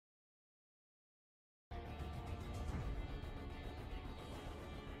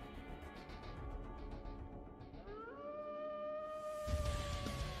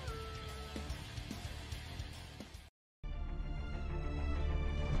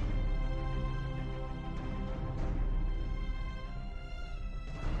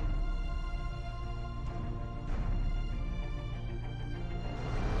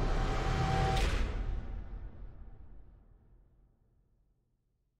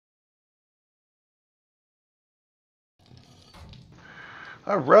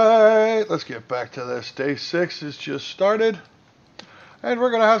Alright, let's get back to this. Day 6 has just started. And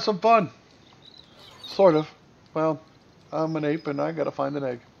we're going to have some fun. Sort of. Well, I'm an ape and I got to find an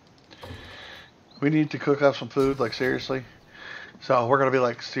egg. We need to cook up some food, like seriously. So we're going to be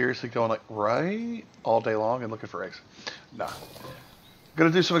like seriously going like right all day long and looking for eggs. Nah.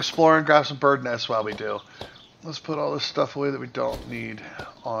 Going to do some exploring, grab some bird nests while we do. Let's put all this stuff away that we don't need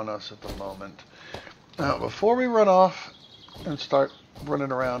on us at the moment. Now, before we run off and start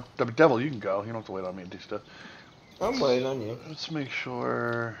running around, Devil, you can go. You don't have to wait on me to do stuff. I'm waiting on you. Let's make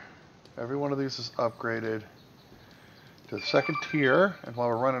sure every one of these is upgraded to the second tier. And while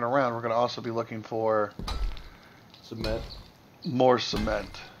we're running around, we're going to also be looking for Cement. more cement.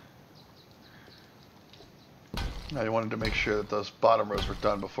 I wanted to make sure that those bottom rows were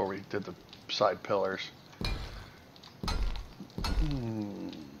done before we did the side pillars.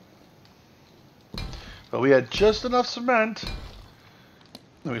 But we had just enough cement,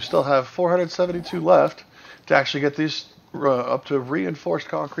 and we still have 472 left to actually get these up to reinforced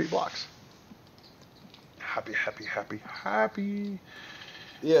concrete blocks. Happy, happy, happy, happy.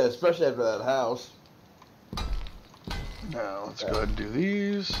 Yeah, especially after that house. Now let's go ahead and do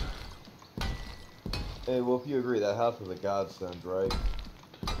these. Hey, well, if you agree, that house was a godsend, right?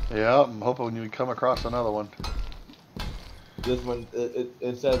 Yeah, I'm hoping we come across another one. This one,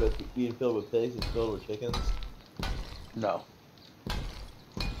 instead of it being filled with pigs, it's filled with chickens. No.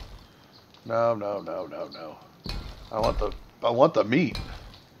 No, no, no, no, no. I want the meat.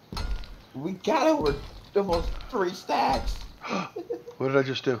 We got over almost 3 stacks. What did I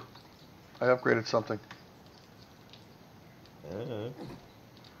just do? I upgraded something.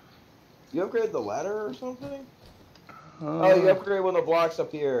 You upgraded the ladder or something? Oh, you upgraded one of the blocks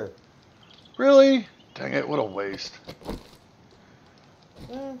up here. Really? Dang it, what a waste.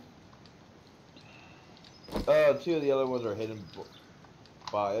 2 of the other ones are hidden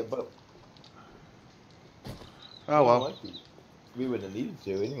by it, but... Oh, well. We wouldn't have needed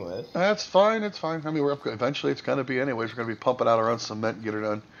to anyways. That's fine, it's fine. I mean, we're eventually it's going to be anyways. We're going to be pumping out our own cement and get it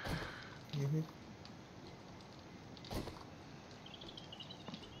done.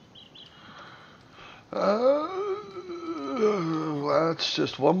 That's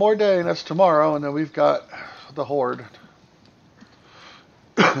just one more day, and that's tomorrow, and then we've got the horde.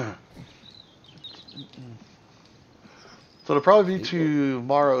 So it'll probably be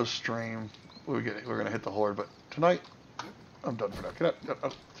tomorrow's stream. We're going to hit the horde, but tonight, I'm done for now. Get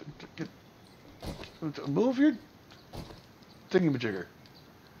up. Move your thingy-majigger.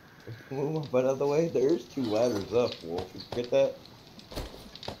 Move my butt out of the way. There's 2 ladders up, Wolf. You get that?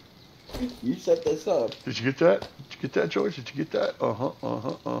 You set this up. Did you get that? Did you get that, George? Did you get that?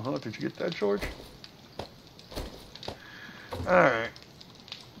 Did you get that, George? Alright.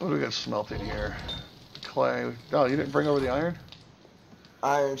 What do we got smelting here? Clay. Oh, you didn't bring over the iron?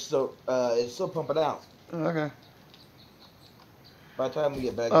 Iron still, it's still pumping out. Okay. By the time we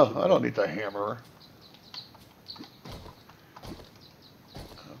get back... Oh, I don't need the hammer.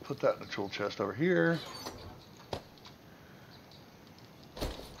 I'll put that in the tool chest over here.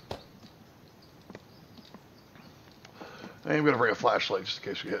 And I'm going to bring a flashlight just in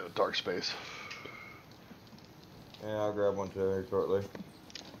case we hit a dark space. Yeah, I'll grab one too very shortly.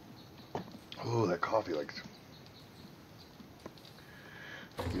 Ooh, that coffee, like...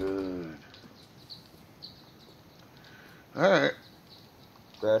 Good. Alright.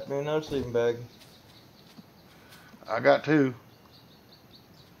 Grab me another sleeping bag. I got 2.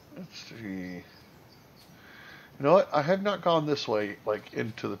 Let's see. You know what? I have not gone this way, like,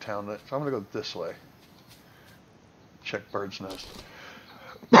 into the town. So I'm going to go this way. Check bird's nest.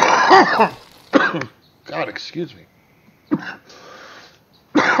 God, excuse me.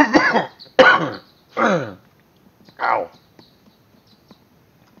 Ow.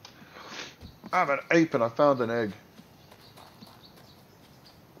 I'm an ape and I found an egg.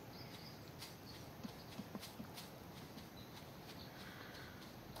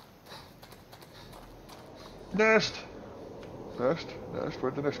 Nest. Nest.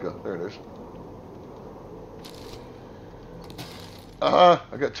 Where'd the nest go? There it is. I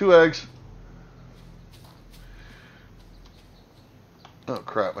got 2 eggs. Oh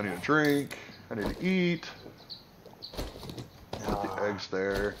crap, I need a drink. I need to eat. Put the eggs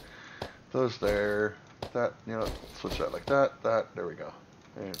there. Those there. That, you know, switch that like that. There we go.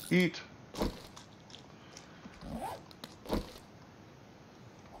 And eat.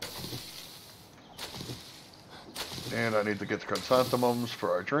 And I need to get the chrysanthemums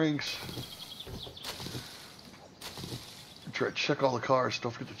for our drinks. Try to check all the cars.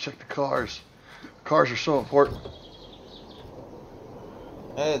 Don't forget to check the cars. Cars are so important.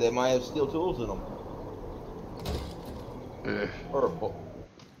 Hey, they might have steel tools in them. Eh. Or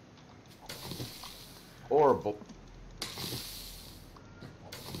Horrible.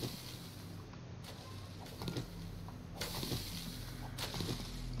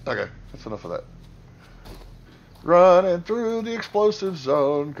 Okay, that's enough of that. Running through the explosive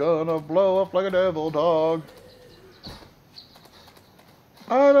zone, gonna blow up like a devil dog.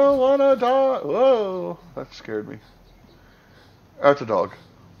 I don't wanna die. Whoa, that scared me. That's a dog.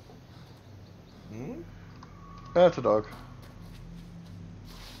 Hmm? That's a dog.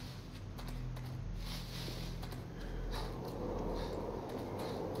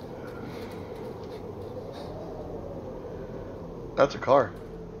 That's a car.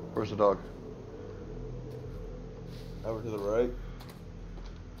 Where's the dog? Over to the right.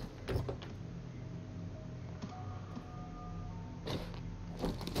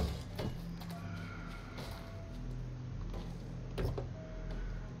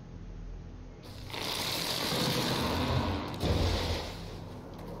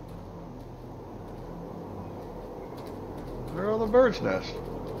 They're on the bird's nest.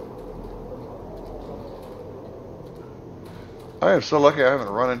 I am so lucky I haven't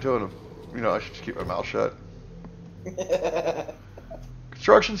run into it. You know, I should just keep my mouth shut.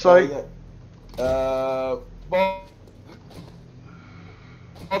 Construction site. Ball.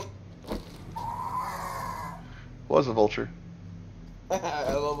 Was a vulture.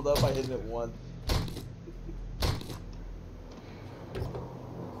 I leveled up by hitting it once.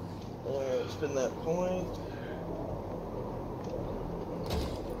 Spin that point.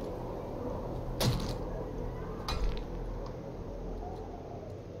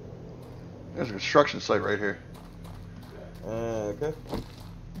 There's a construction site right here. Okay.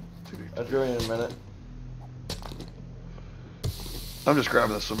 I'll join you in a minute. I'm just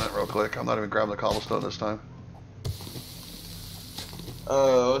grabbing the cement real quick. I'm not even grabbing the cobblestone this time.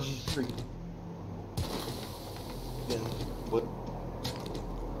 Let's just freaking. What?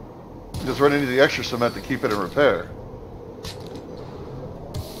 Just run into the extra cement to keep it in repair.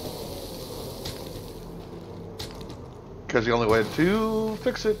 Because the only way to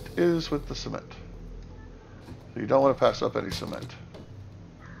fix it is with the cement. So you don't want to pass up any cement.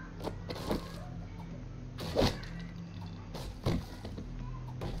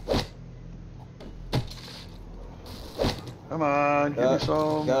 Come on, give me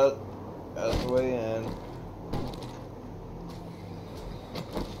some. Got the way in.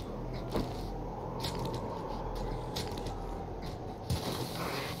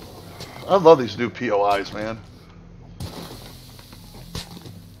 I love these new POIs, man.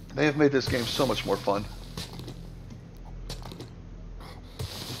 They have made this game so much more fun.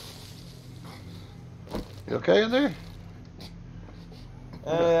 You okay in there?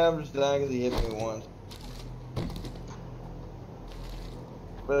 I'm just dying because he hit me once.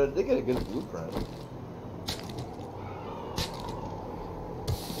 But I did get a good blueprint.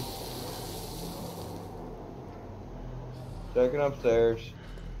 Checking upstairs.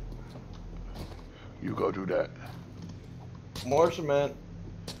 You go do that. More cement.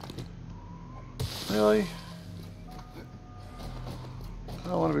 Really? I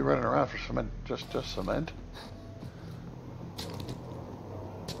don't want to be running around for cement. Just cement.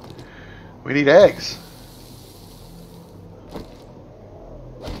 We need eggs.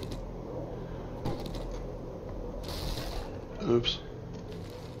 Oops.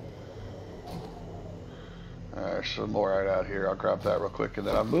 There's some more right out here. I'll grab that real quick and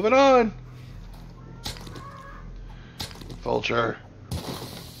then I'm moving on. Vulture.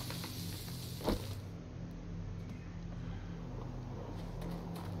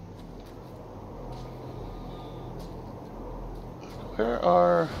 Where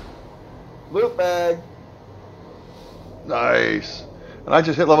are... Loot bag. Nice. And I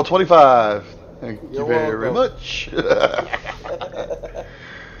just hit level 25. Thank you You're very welcome. much.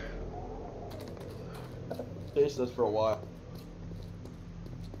 Chased us for a while.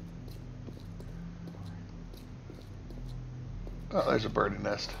 Oh, there's a birdie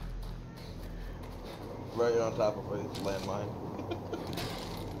nest. Right on top of a landmine.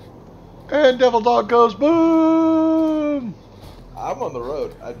 And Devil Dog goes boom! I'm on the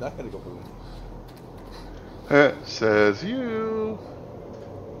road. I'm not gonna go boom. Says you.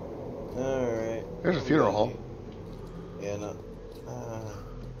 Alright. There's a funeral home. Yeah, no.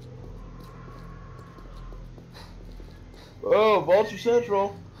 Oh, Vulture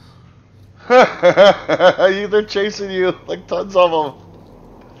Central. They're chasing you, like tons of them.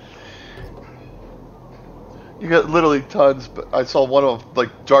 You got literally tons, but I saw one of them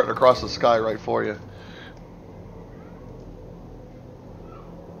like darting across the sky right for you.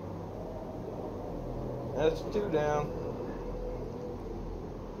 That's 2 down.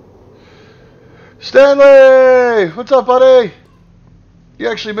 Stanley! What's up, buddy? You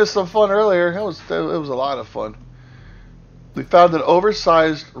actually missed some fun earlier. It was a lot of fun. We found an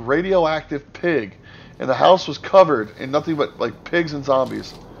oversized radioactive pig, and the house was covered in nothing but like pigs and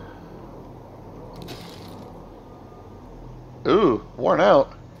zombies. Ooh, worn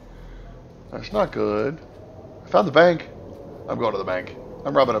out. That's not good. I found the bank. I'm going to the bank.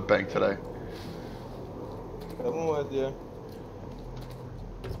 I'm robbing a bank today. Come with you.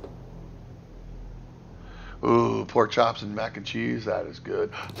 Ooh, pork chops and mac and cheese. That is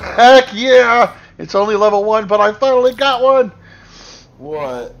good. Heck yeah! It's only level 1, but I finally got one.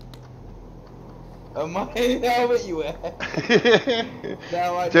 What? Am I? How about you at?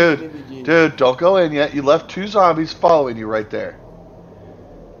 Now I Dude, don't go in yet. You left 2 zombies following you right there.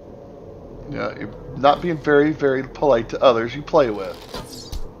 Yeah, you're not being very, very polite to others you play with.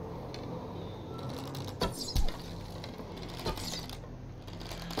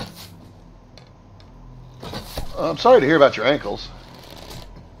 I'm sorry to hear about your ankles.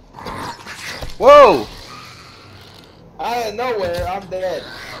 Whoa! Out of nowhere, I'm dead.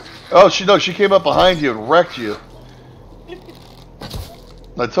 Oh, she came up behind you and wrecked you.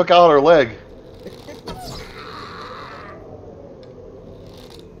 I took out her leg.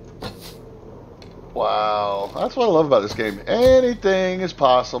 Wow, that's what I love about this game. Anything is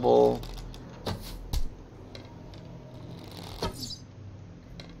possible.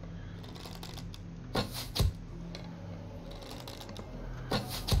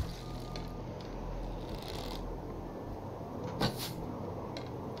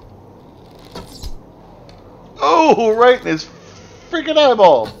 Oh, right in his freaking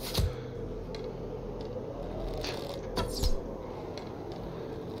eyeball.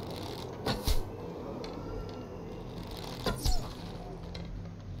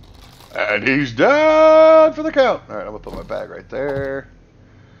 And he's down for the count. All right, I'm going to put my bag right there.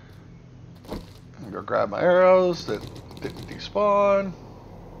 I'm going to grab my arrows that didn't despawn.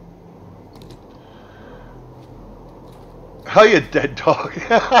 How you dead dog?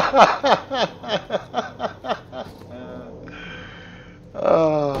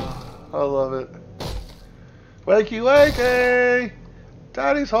 Oh, I love it. Wakey, wakey!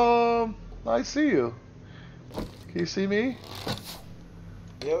 Daddy's home. I see you. Can you see me?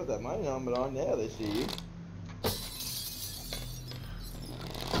 Yeah, with that mining helmet on, yeah, they see you.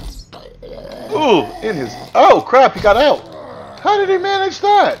 Ooh, in his... Oh, crap, he got out. How did he manage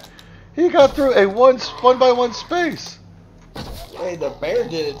that? He got through a one by one space. Hey, the bear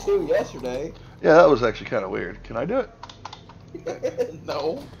did it too yesterday. Yeah, that was actually kind of weird. Can I do it?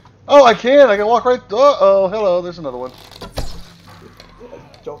 No. Oh, I can. I can walk right... Uh-oh, hello, there's another one. I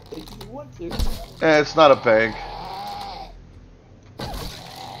don't think you want to. It's not a bank.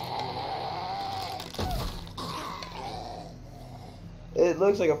 It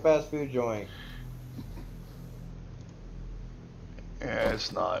looks like a fast food joint. Yeah,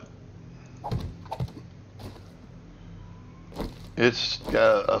 it's not. It's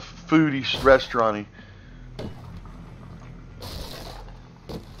a foodie restaurant-y.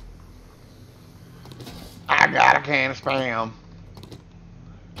 I got a can of Spam.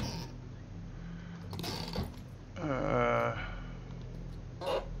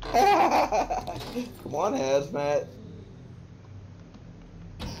 Come on, Hazmat.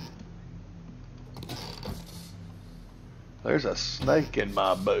 There's a snake in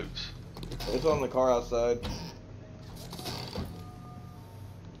my boots. It's on the car outside.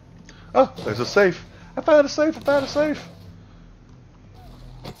 Oh, there's a safe. I found a safe. I found a safe.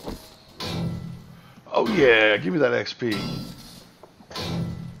 Oh yeah, give me that XP.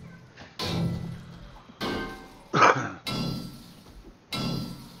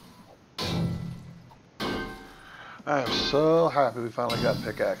 I am so happy we finally got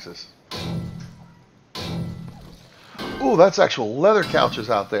pickaxes. Ooh, that's actual leather couches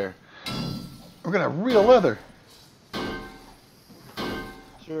out there. We're gonna have real leather.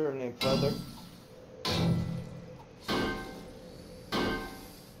 Sure, named Feather.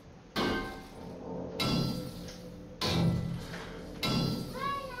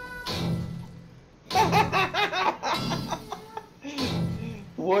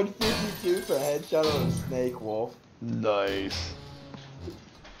 $152 for a headshot on a snake wolf. Nice.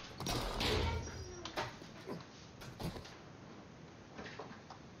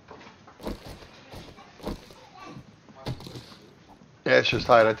 Yeah, it's just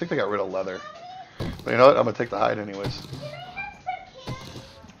hide. I think they got rid of leather. But you know what? I'm going to take the hide anyways.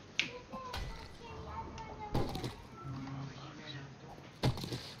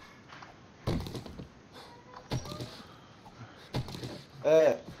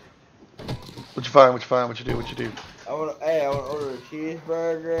 What you find? What you find? What you do? What you do? I want to order a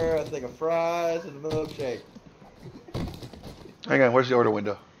cheeseburger, I think a fries, and a milkshake. Hang on, where's the order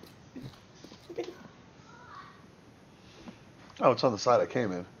window? Oh, it's on the side I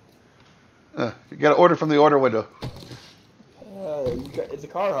came in. You got to order from the order window. It's a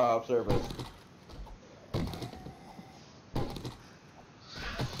car hop service.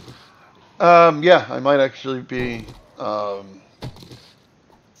 Yeah, I might actually be,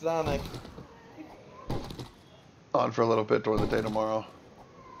 Sonic. on for a little bit during the day tomorrow.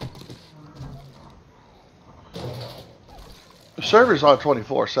 The server's on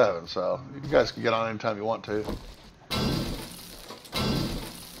 24/7, so you guys can get on anytime you want to.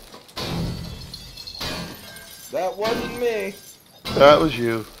 That wasn't me. That was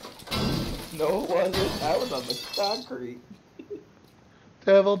you. No, it wasn't. I was on the concrete.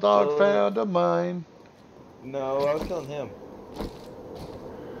 Devil dog found a mine. No, I was killing him.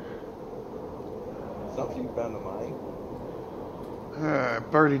 Something found a mine.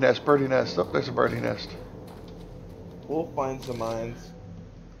 Birdie nest, birdie nest. Oh, there's a birdie nest. We'll find some mines.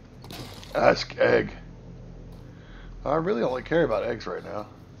 Ask egg. I really only care about eggs right now.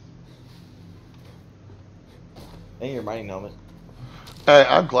 And your mining helmet. Hey,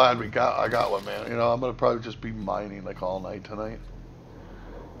 I'm glad I got one, man. You know, I'm gonna probably just be mining like all night tonight.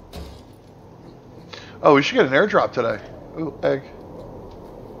 Oh, we should get an airdrop today. Ooh, egg.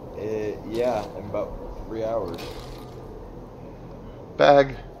 Yeah, in about 3 hours.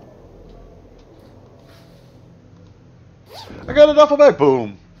 Bag. I got a duffel bag.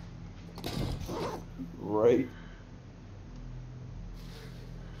 Boom. Right.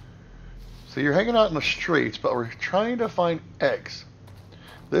 So you're hanging out in the streets, but we're trying to find eggs.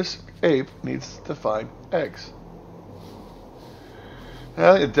 This ape needs to find eggs.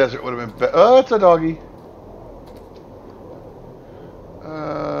 I think the desert would have been better. Oh, it's a doggy.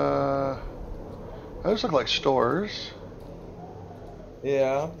 Those look like stores.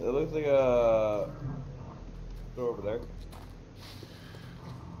 Yeah, it looks like a store over there.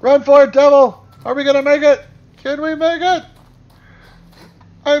 Run for it, devil! Are we gonna make it? Can we make it?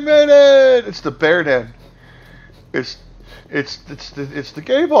 I made it! It's the bear den. It's the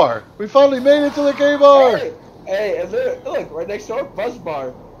gay bar. We finally made it to the gay bar. Hey, is it? Look, right next door, bus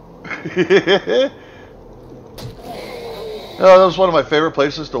bar. Oh, that was one of my favorite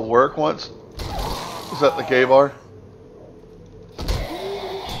places to work once. Was at the gay bar.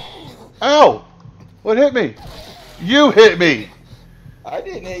 Ow! What hit me? You hit me! I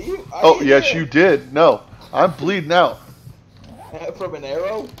didn't hit you. Oh, yes, you did. No, I'm bleeding out. From an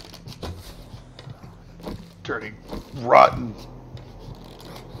arrow? Dirty, rotten.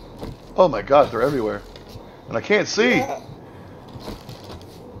 Oh my god, they're everywhere. And I can't see. Yeah.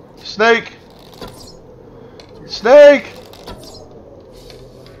 Snake! Snake!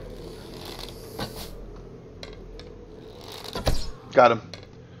 Got him.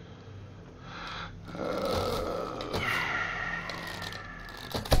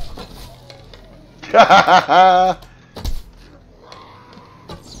 I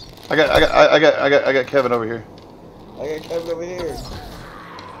got Kevin over here. I got Kevin over here.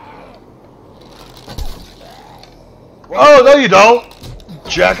 Oh, no you don't,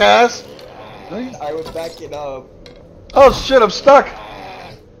 jackass. I was backing up. Oh shit, I'm stuck.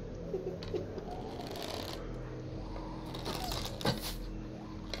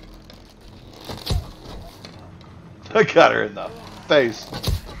 I got her in the face.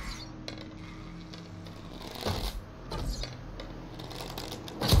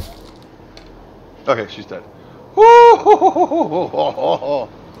 Okay, she's dead. Woo!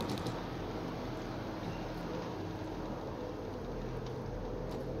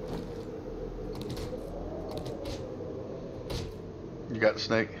 You got the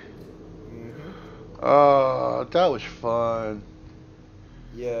snake? Mm-hmm. That was fun.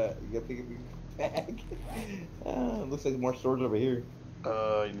 Yeah, you gotta pick up your bag. Looks like more stores over here.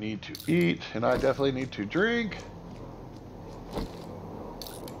 You need to eat, and I definitely need to drink.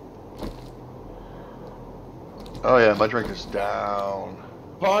 Oh yeah, my drink is down.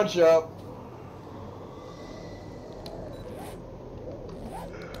 Pawn shop.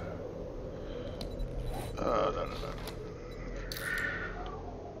 No.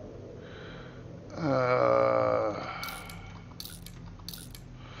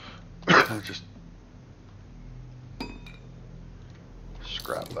 Just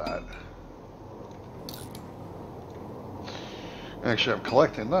scrap that. Actually, I'm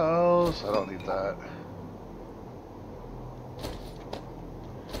collecting those. I don't need that.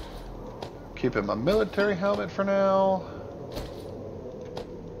 Keeping my military helmet for now.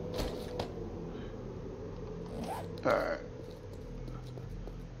 Alright.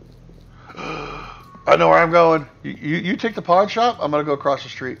 I know where I'm going. You take the pawn shop, I'm gonna go across the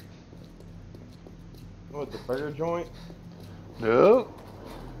street. What, the burger joint? No.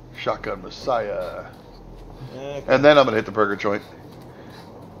 Shotgun Messiah. Okay. And then I'm going to hit the burger joint.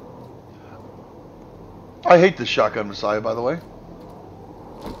 I hate this Shotgun Messiah, by the way.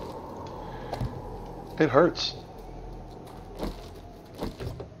 It hurts.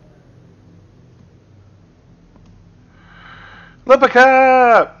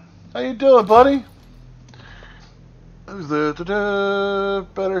 Lipacap! How you doing, buddy? Who's the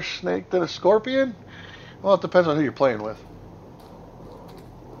better snake than a scorpion? Well, it depends on who you're playing with.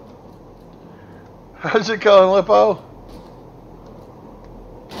 How's it going, Lippo?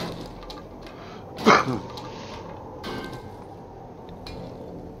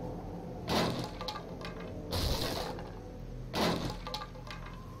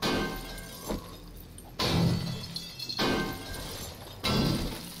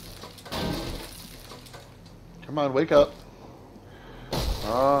 Come on, wake up.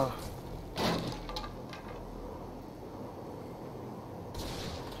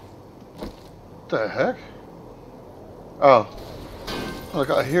 What the heck? Oh. Look,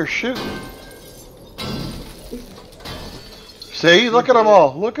 I hear shooting. See? Look at them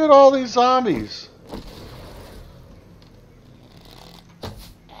all. Look at all these zombies.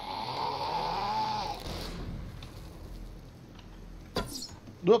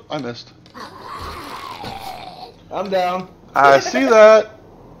 Whoop, I missed. I'm down. I see that.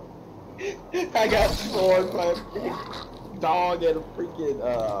 I got scored by a freaking dog and a freaking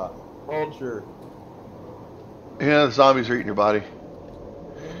vulture. Yeah, the zombies are eating your body.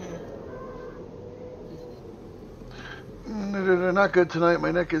 Not good tonight.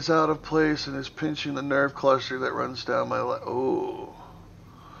 My neck is out of place and is pinching the nerve cluster that runs down my leg. Oh.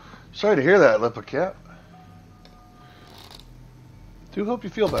 Sorry to hear that, Lipacap. Do hope you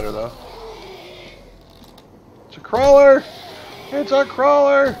feel better, though. It's a crawler! It's a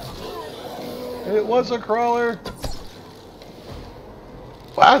crawler! It was a crawler.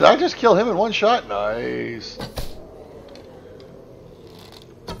 Wow, did I just kill him in one shot? Nice.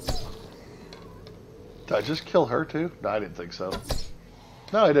 Did I just kill her too? No, I didn't think so.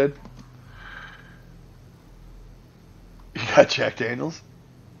 No, I did. You got Jack Daniels?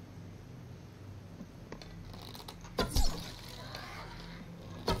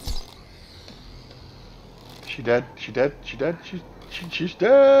 She dead? She dead? She dead? She's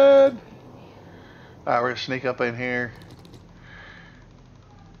dead! Alright, we're gonna sneak up in here.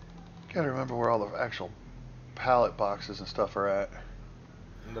 Gotta remember where all the actual pallet boxes and stuff are at.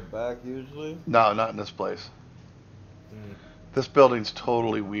 In the back, usually? No, not in this place. This building's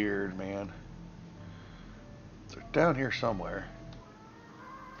totally weird, man. They're down here somewhere.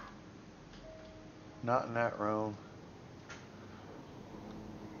 Not in that room.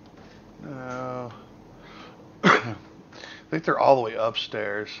 No. I think they're all the way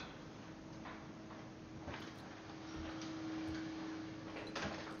upstairs.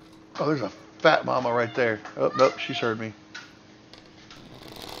 Oh, there's a fat mama right there. Oh, nope, she's heard me.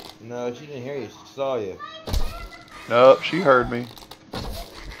 No, she didn't hear you. She saw you. Nope, she heard me.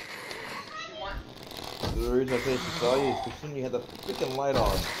 The reason I say she saw you is because soon you had the freaking light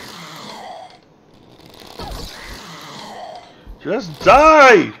on. Just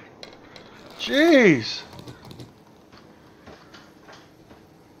die! Jeez!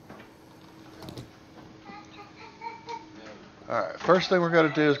 Alright, first thing we're going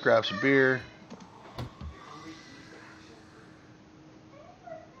to do is grab some beer.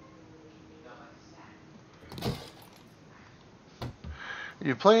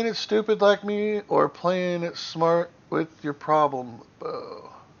 You playing it stupid like me, or playing it smart with your problem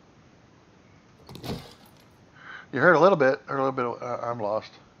bow? You heard a little bit. Heard a little bit. I'm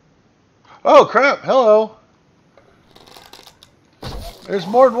lost. Oh crap! Hello. There's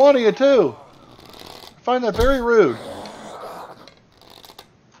more than one of you too. I find that very rude.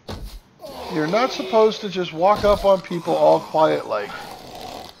 You're not supposed to just walk up on people all quiet like.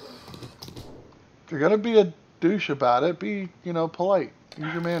 If you're gonna be a douche about it, be, you know, polite.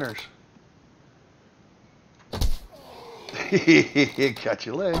 Use your manners. Got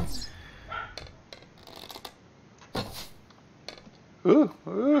your leg. Ooh,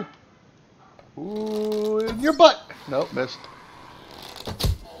 ooh. Ooh, in your butt. Nope, missed.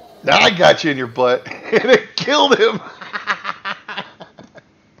 Now I got you in your butt. And it killed him.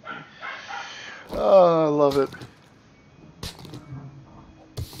 Oh, I love it.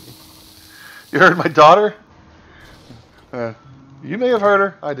 You heard my daughter? You may have heard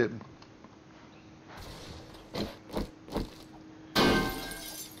her. I didn't.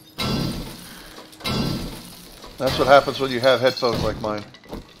 That's what happens when you have headphones like mine.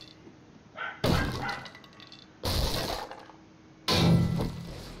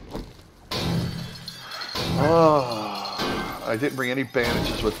 Oh, I didn't bring any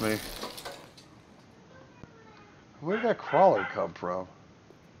bandages with me. Where did that crawler come from?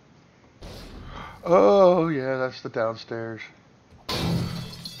 Oh, yeah, that's the downstairs.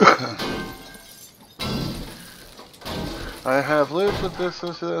 I have lived with this,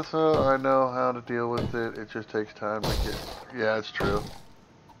 so I know how to deal with it. It just takes time to get... Yeah, it's true.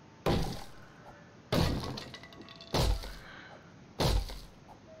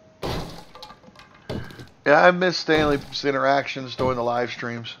 Yeah, I miss Stanley's interactions during the live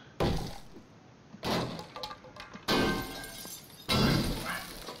streams. I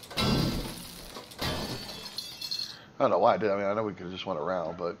don't know why I did. I mean, I know we could have just went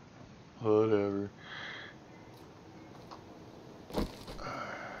around, but whatever.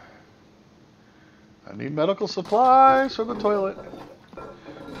 I need medical supplies for the toilet.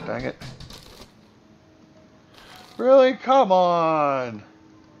 Dang it. Really? Come on.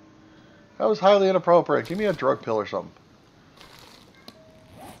 That was highly inappropriate. Give me a drug pill or something.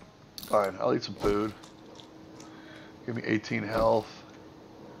 Fine, I'll eat some food. Give me 18 health.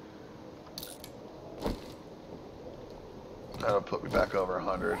 That'll put me back over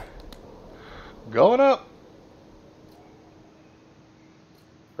 100. Going up.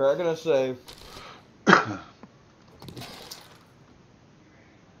 We're gonna save.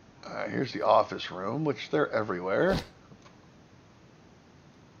 Here's the office room, which they're everywhere.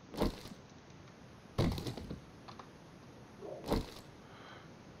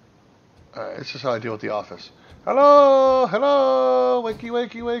 This is how I deal with the office. Hello, hello, wakey,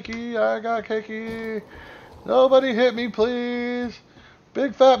 wakey, wakey, I got cakey. Nobody hit me, please.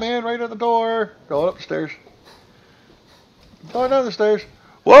 Big fat man right at the door. Going up the stairs. Going down the stairs.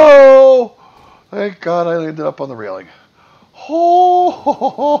 Whoa! Thank God I ended up on the railing. Oh!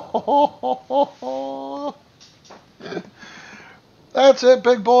 That's it,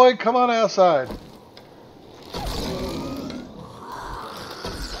 big boy. Come on outside.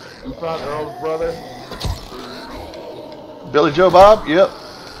 You found Earl's brother? Billy Joe Bob? Yep.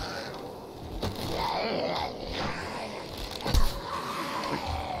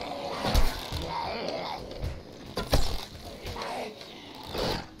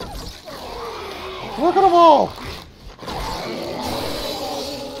 Look at them all.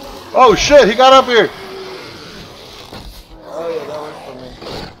 Oh shit, he got up here. Oh yeah, that works for me.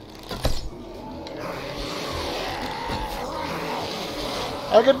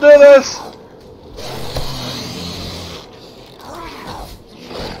 I can do this.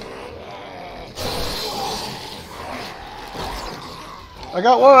 I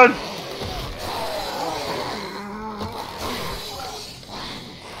got one.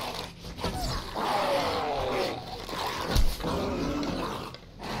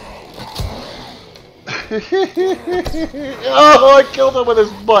 Oh, I killed him with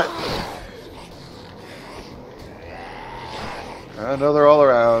his butt. I know they're all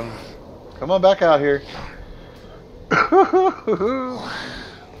around. Come on back out here.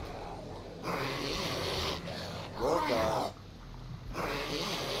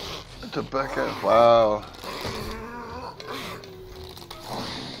 To back out. Wow.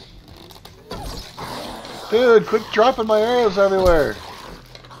 Dude, quit dropping my arrows everywhere.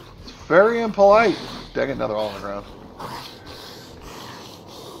 It's very impolite. Dang it, now they're all on the ground.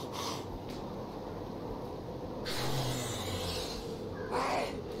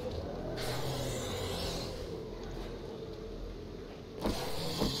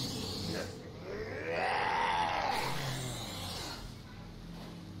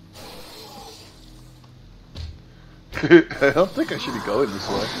 I don't think I should be going this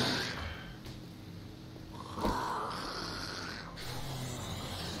way.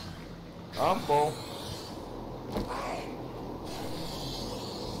 I'm full.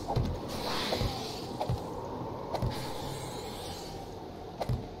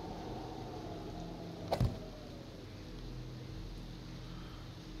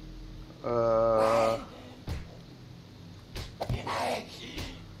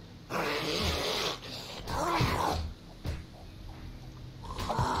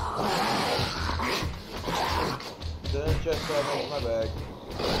 My bag.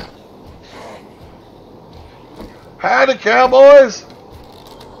 Howdy, cowboys!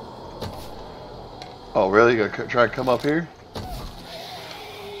 Oh, really? You gonna try to come up here?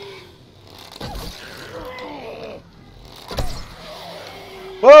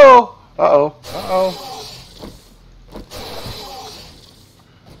 Whoa! Uh-oh. Uh-oh.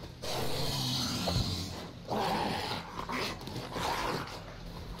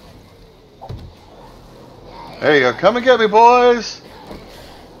 There you go. Come and get me, boys.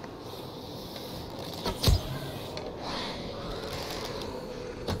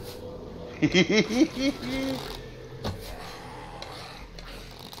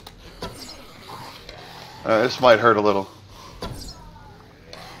 This might hurt a little.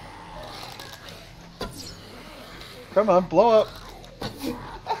 Come on, blow up.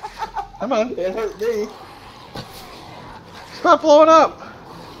 Come on. It hurt me. Stop blowing up.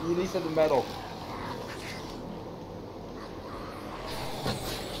 You need some metal.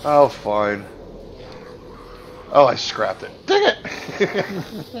 Oh, fine. Oh, I scrapped it. Dang it!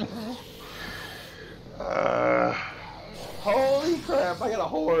 Holy crap, I got a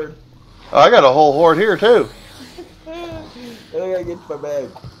horde. Oh, I got a whole horde here, too. I gotta get to my bag.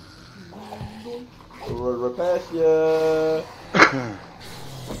 Right past ya.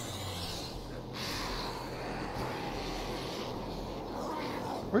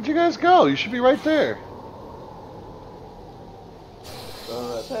 Where'd you guys go? You should be right there.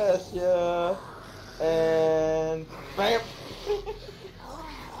 Right past ya. And bam.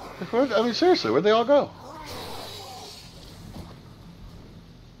 I mean, seriously, where'd they all go?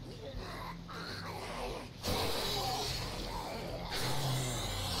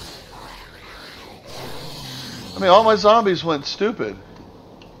 I mean, all my zombies went stupid.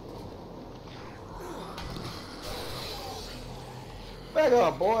 Back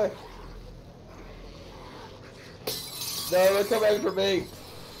up, boy. No, they're coming for me.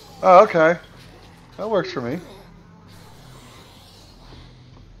 Oh, okay. That works for me.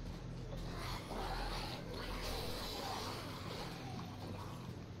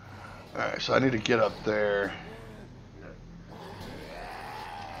 Alright, so I need to get up there.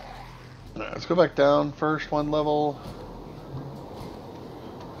 Alright, let's go back down first, one level.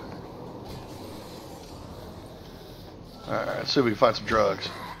 Alright, let's see if we can find some drugs.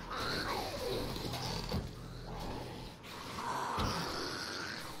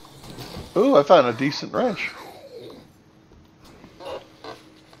 Ooh, I found a decent wrench.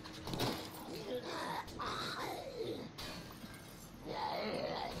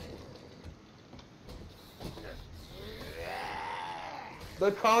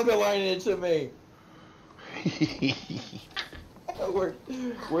 The conga line into me.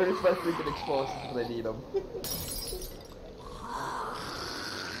 Where's my freaking explosives when I need them?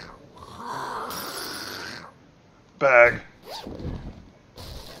 Bag.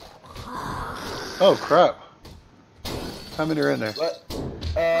 Oh crap! How many are in there? What?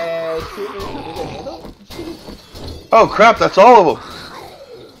 Oh crap! That's all of them.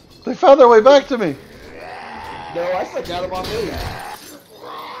 They found their way back to me. No, I still got them on me.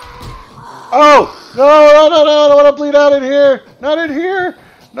 Oh no! I don't want to bleed out in here. Not in here.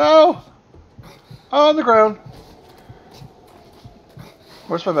 No. On the ground.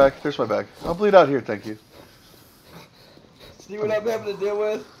 Where's my bag? There's my bag. I'll bleed out here, thank you. See what I'm having to deal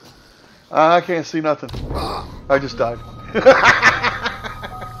with? I can't see nothing. I just died.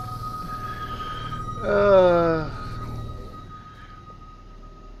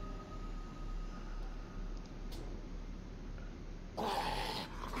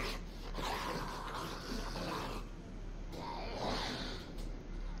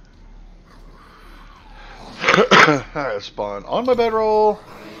 Alright, spawn on my bedroll.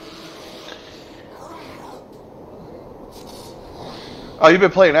 Oh, you've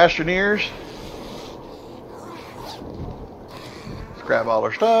been playing Astroneers? Let's grab all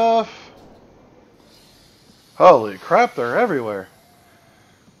our stuff. Holy crap, they're everywhere.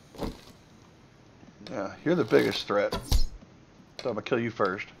 Yeah, you're the biggest threat. So I'm gonna kill you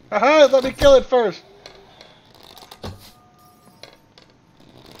first. Haha, let me kill it first.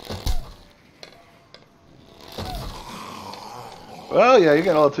 Well, yeah, you're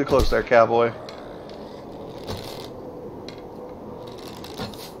getting a little too close there, cowboy.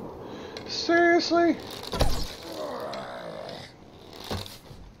 Seriously?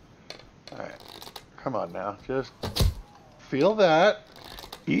 Alright. Come on now. Just feel that,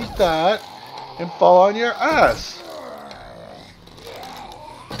 eat that, and fall on your ass.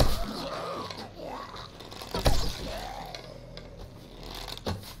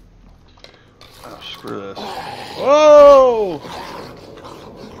 Oh, screw this. Whoa!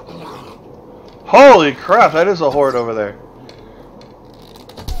 Holy crap, that is a horde over there.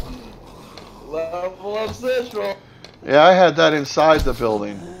 Level up central. Yeah, I had that inside the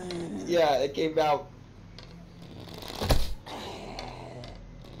building. Yeah, it came out.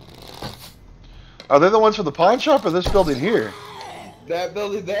 Are they the ones from the pawn shop or this building here? That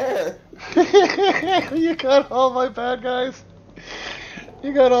building there. You got all my bad guys.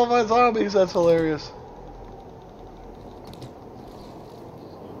 You got all my zombies. That's hilarious.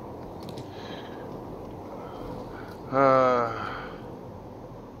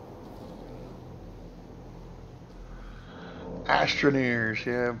 Astroneers.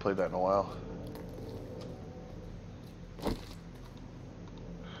 Yeah, I haven't played that in a while.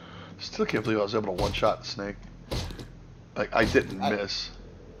 Still still can't believe I was able to one-shot the snake. Like, I didn't miss.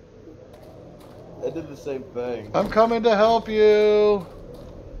 I did the same thing. I'm coming to help you.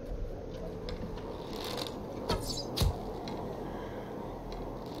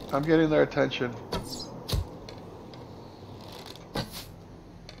 I'm getting their attention.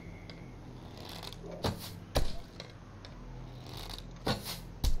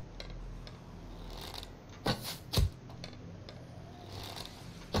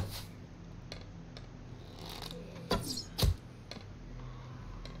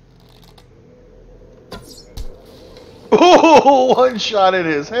 Oh, one shot at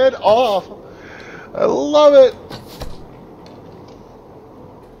his head off. I love it.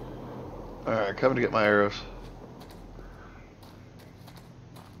 Alright, coming to get my arrows.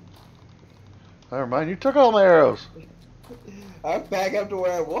 Never mind, you took all my arrows. I'm back up to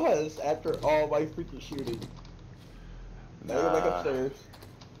where I was after all my freaking shooting. Now you're back upstairs.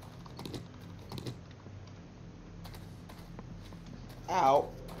 Ow.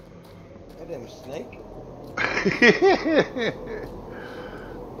 Goddamn snake.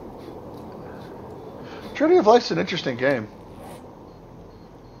 Tree of Life's an interesting game.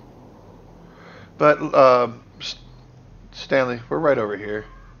 But, Stanley, we're right over here.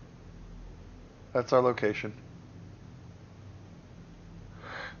 That's our location.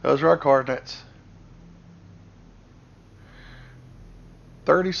 Those are our coordinates.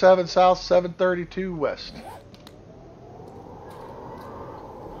 37 south, 732 west.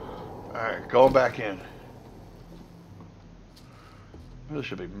 Alright, going back in. Really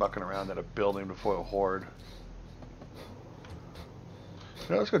should be mucking around at a building before a horde. You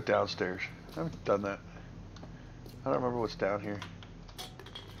know, let's go downstairs. I haven't done that. I don't remember what's down here.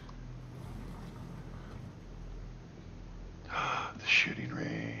 The shooting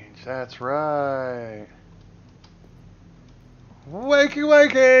range. That's right. Wakey,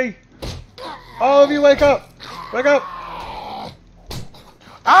 wakey! All of you wake up! Wake up!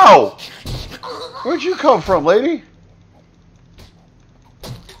 Ow! Where'd you come from, lady?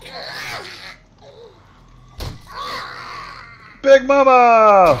 Big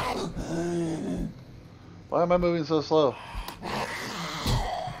Mama! Why am I moving so slow?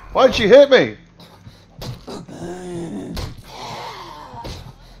 Why'd she hit me?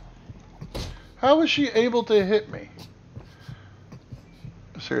 How was she able to hit me?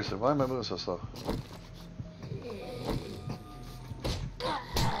 Seriously, why am I moving so slow?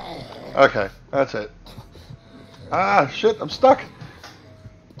 Okay, that's it. Ah, shit, I'm stuck.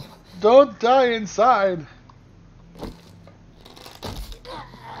 Don't die inside.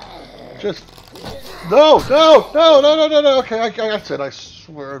 Just... No, no, no, no, no, no, no. Okay, that's it. I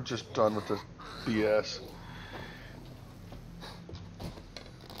swear I'm just done with this BS.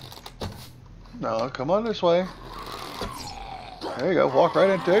 No, come on this way. There you go. Walk right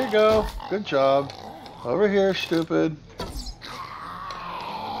in. There you go. Good job. Over here, stupid.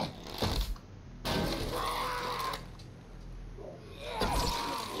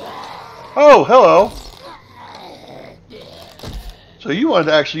 Oh, hello. So you wanted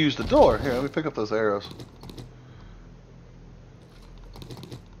to actually use the door. Here, let me pick up those arrows.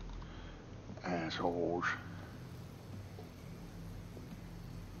 Assholes.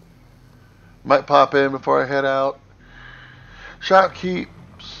 Might pop in before I head out. Shopkeep.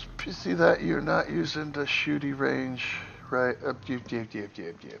 See that you're not using the shooty range, right? Yeah.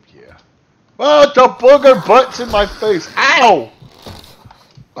 Oh, the booger butts in my face. Ow!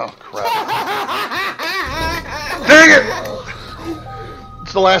 Oh, crap. Dang it!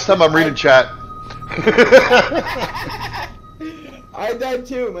 It's the last time I'm reading chat. I died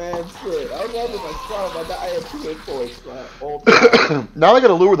too, man. Shit. I was loving myself. I had 2 hit points. Now I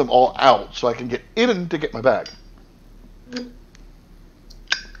gotta lure them all out so I can get in to get my bag.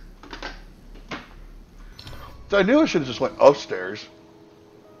 I knew I should have just went upstairs.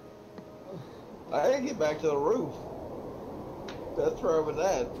 I didn't get back to the roof. That's where I was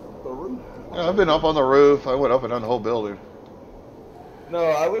at. The roof. Yeah, I've been up on the roof. I went up and down the whole building. No,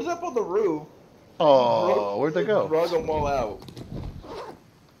 I was up on the roof. Oh, where'd they go? Drug them all out.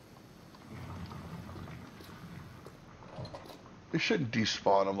 They shouldn't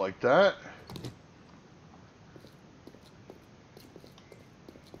despawn them like that.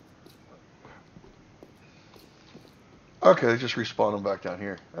 Okay, they just respawn them back down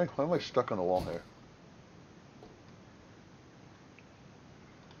here. Hey, why am I stuck on the wall here?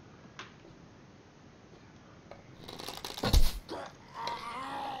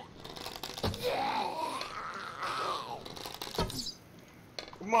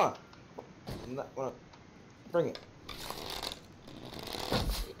 Come on. Bring it.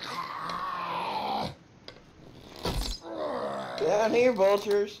 Down here,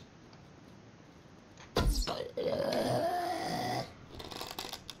 vultures.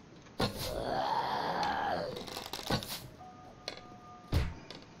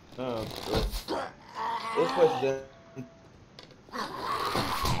 Oh, this place is in.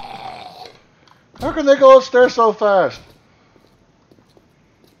 How can they go upstairs so fast?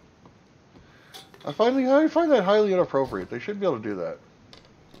 I find that highly inappropriate. They shouldn't be able to do that.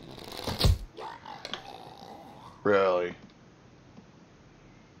 Really?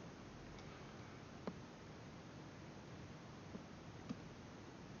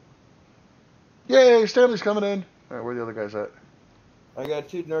 Yay, Stanley's coming in. Alright, where are the other guys at? I got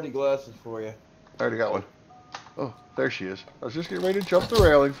 2 nerdy glasses for you. I already got one. Oh, there she is. I was just getting ready to jump the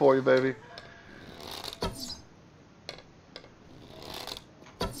railing for you, baby.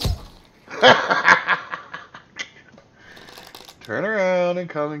 Turn around and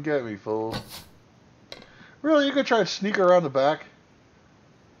come and get me, fool. Really? You could try and sneak around the back?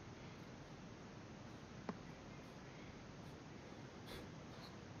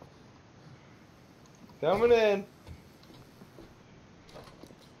 Coming in.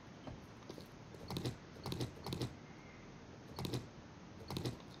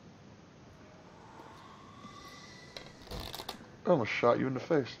 I almost shot you in the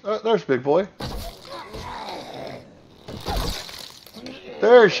face. There's Big Boy.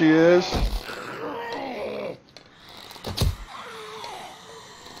 There she is.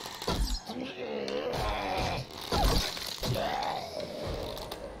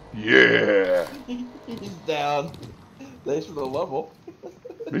 Yeah. He's down. Thanks for the level.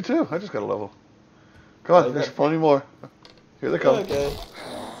 Me too. I just got a level. Come on, there's plenty more. Here they come. Okay.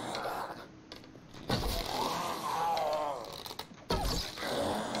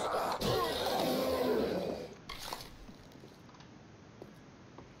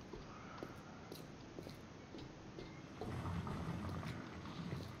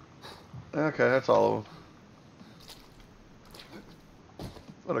 Okay, that's all of them.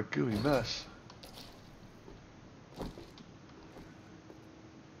 What a gooey mess.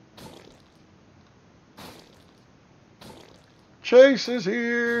 Chase is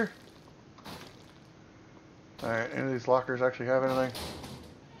here! Alright, any of these lockers actually have anything?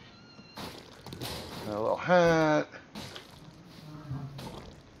 Got a little hat.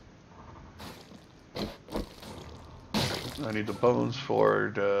 I need the bones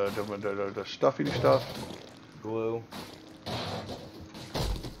for the stuffy stuff. Glue.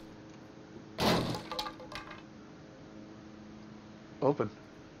 Open.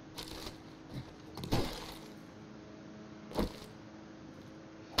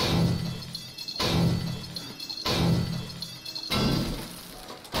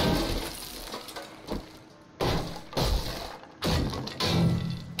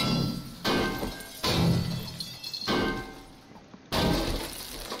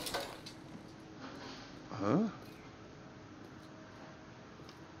 Huh?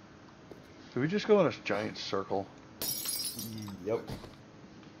 Did we just go in a giant circle? Yep.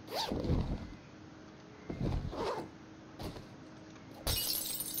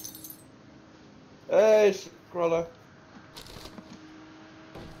 Hey, Scroller.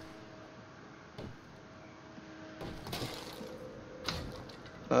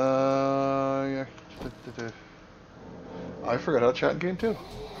 Yeah. I forgot how to chat in game too.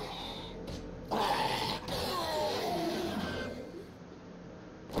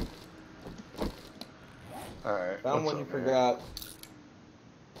 Alright. Found what you forgot.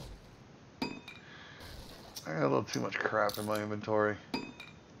 I got a little too much crap in my inventory.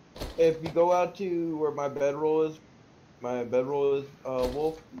 If you go out to where my bedroll is,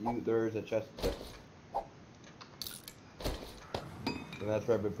 Wolf, there's a chest there. And that's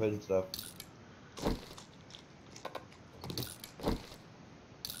where I've been putting stuff.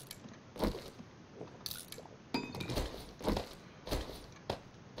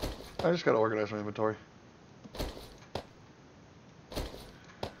 I just gotta organize my inventory.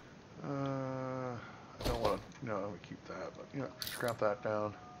 I don't want to, no, we keep that, but, you know, scrap that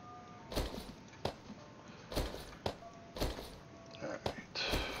down. Alright.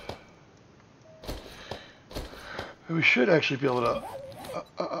 We should actually be able to,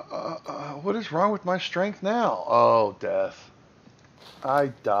 what is wrong with my strength now? Oh, death.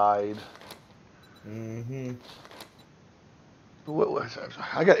 I died. Mm-hmm. What was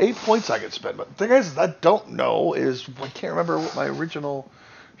I got 8 points I could spend, but the thing is, I don't know is I can't remember what my original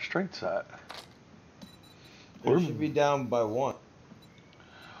strength's at. It should be down by 1.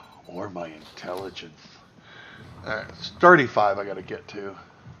 Or my intelligence. Alright, it's 35 I gotta get to.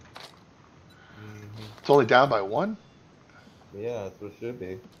 Mm-hmm. It's only down by 1? Yeah, that's what it should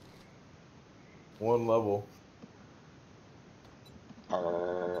be. 1 level.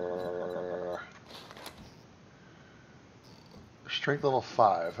 Strength level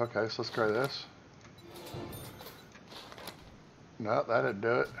 5. Okay, so let's try this. No, that didn't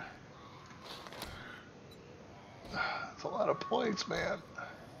do it. That's a lot of points, man.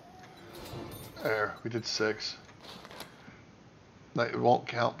 There, we did 6. It won't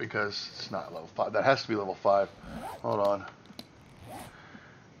count because it's not level 5. That has to be level 5. Hold on.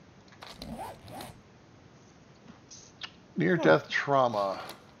 Near-death trauma.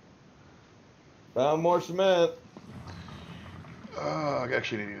 Found more cement. I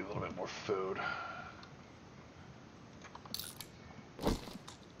actually need a little bit more food.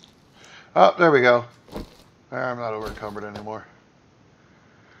 Oh, there we go. I'm not over encumbered anymore.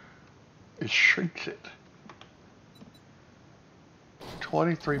 It shrinks it.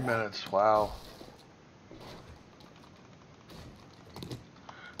 23 minutes. Wow.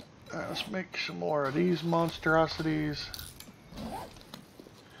 Let's make some more of these monstrosities.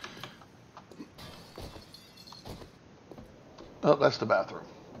 Oh, that's the bathroom.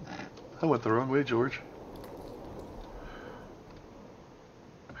 I went the wrong way, George.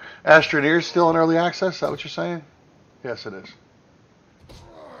 Astroneer's still in early access? Is that what you're saying? Yes, it is.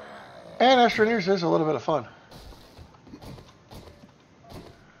 And Astroneers is a little bit of fun.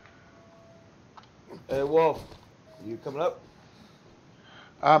 Hey, Wolf. You coming up?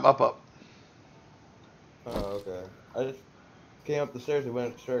 I'm up. Oh, okay. I just came up the stairs and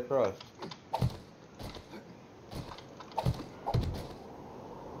went straight across.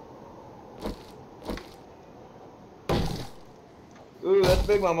 Ooh, that's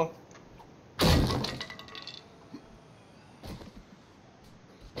Big Mama.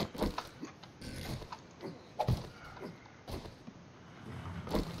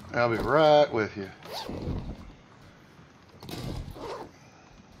 I'll be right with you.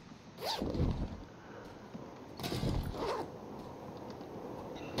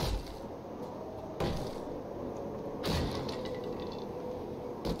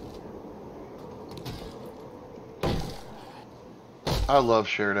 I love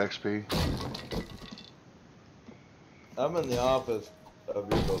shared XP. I'm in the office of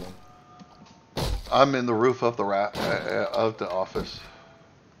your building. I'm in the roof of the of the office.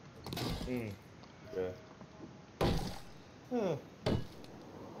 Okay. Huh.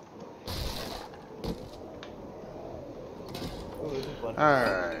 Oh,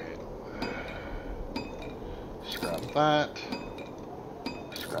 alright. Scrap that.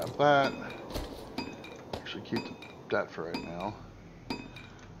 Scrap that. Actually keep that for right now.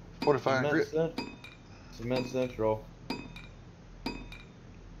 Fortifying grit. Cement Central. I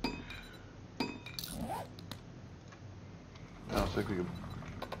don't think we can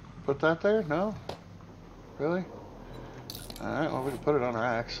put that there? No? Really? Alright, well we can put it on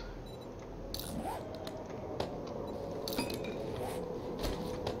racks.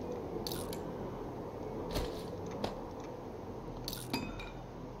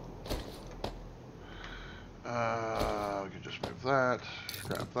 We can just move that,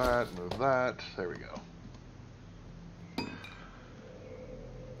 scrap that, move that. There we go.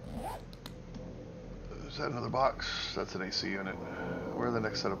 Is that another box? That's an AC unit. Where are the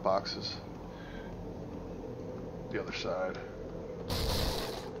next set of boxes? The other side.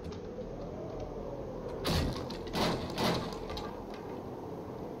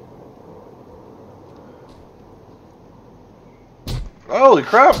 Holy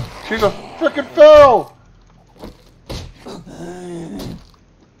crap! She's a frickin' feral!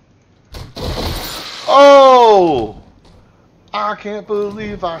 Oh! I can't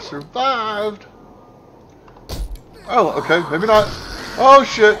believe I survived! Oh, okay, maybe not. Oh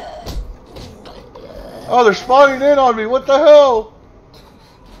shit! Oh, they're spawning in on me, what the hell?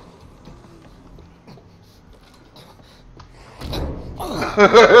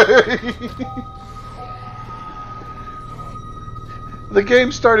 The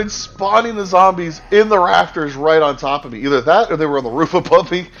game started spawning the zombies in the rafters right on top of me. Either that or they were on the roof above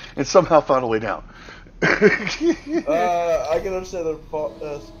me and somehow found a way down. I can understand them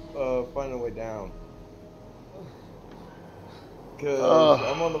finding a way down. Cause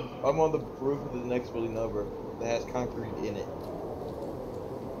I'm on the roof of the next building over that has concrete in it.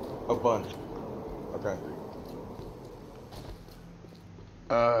 A bunch. Okay.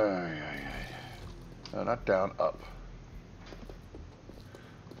 No, not down, up.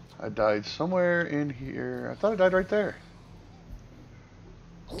 I died somewhere in here. I thought I died right there.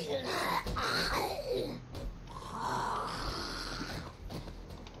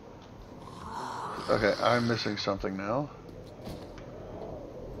 Okay, I'm missing something now.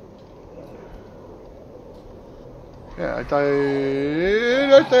 Yeah, I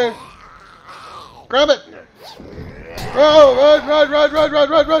died right there. Grab it! Oh,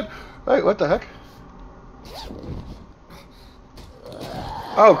 run! Wait, what the heck?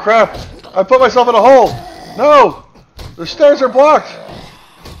 Oh crap! I put myself in a hole! No! The stairs are blocked.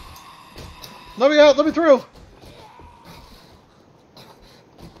 Let me out. Let me through.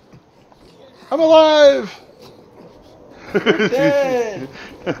 I'm alive. Dead.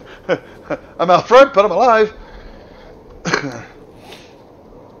 I'm out front, but I'm alive.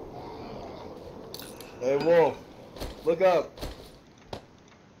 Hey, Wolf. Look up.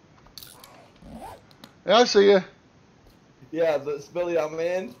 Yeah, I see you. Yeah, the building I'm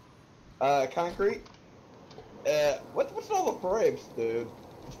in. Concrete. What's all the frames, dude?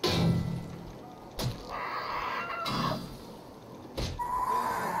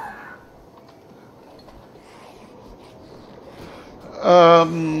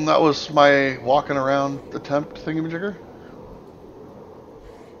 That was my walking around attempt thingamajigger.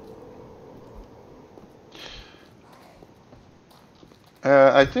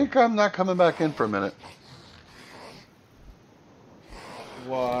 I think I'm not coming back in for a minute.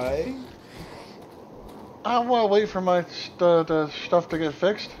 Why? I want to wait for my stuff to get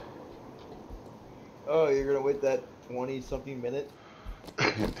fixed. Oh, you're gonna wait that 20-something minute?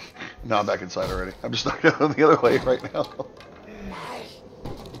 No, I'm back inside already. I'm just not going the other way right now.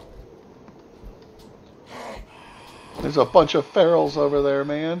 There's a bunch of ferals over there,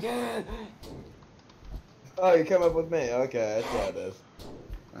 man. Oh, you come up with me. Okay, that's how it is.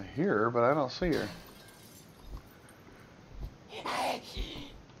 I hear her, but I don't see her.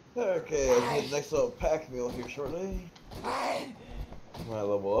 Okay, I'll get the next little pack meal here shortly. Might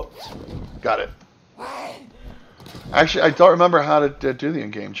level up. Got it. Actually, I don't remember how to do the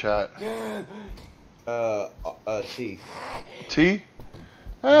in-game chat. T. T?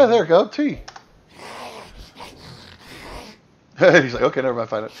 Ah, there we go. T. He's like, okay, never mind,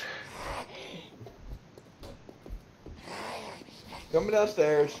 find it. Coming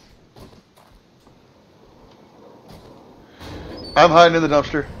downstairs. I'm hiding in the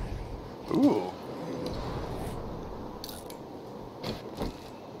dumpster. Ooh.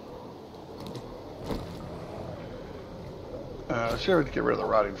 Sure, to get rid of the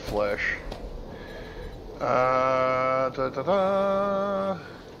rotting flesh. Hey,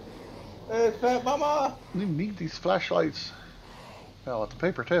 Fat Mama! You need these flashlights. I want the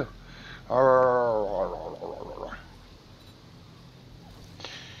paper too.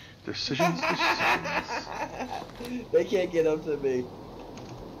 Decisions. They can't get up to me.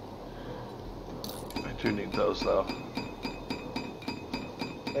 I do need those though.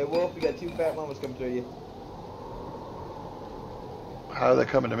 Hey, Wolf, we got 2 Fat Mamas coming to you. How are they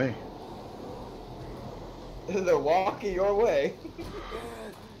coming to me? They're walking your way.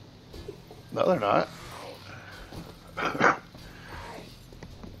 No, they're not.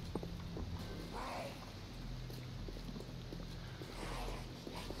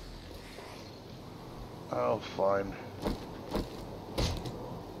 Oh, fine.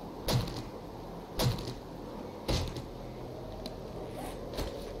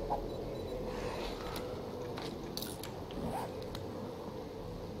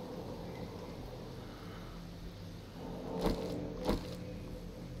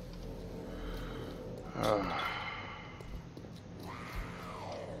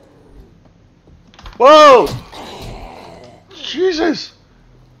 Whoa! Jesus!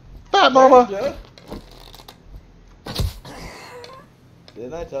 Fat Mama! Joe?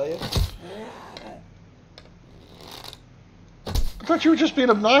 Didn't I tell you? I thought you were just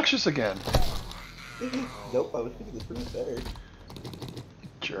being obnoxious again. Nope, I was thinking this pretty better.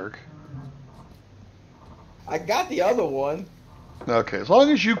 Jerk. I got the other one. Okay, as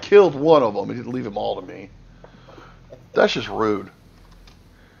long as you killed one of them, you didn't leave them all to me. That's just rude.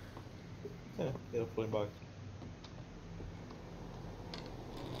 Yeah, get a $20.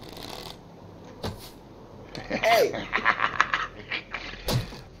 Hey!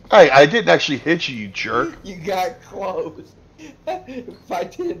 Hey, I didn't actually hit you, you jerk. You got close. If I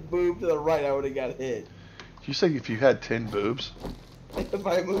didn't move to the right, I would have got hit. Did you say if you had 10 boobs? If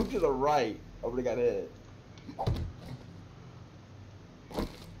I moved to the right, I would have got hit.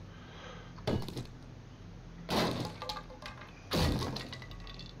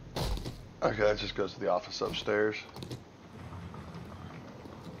 Okay, that just goes to the office upstairs.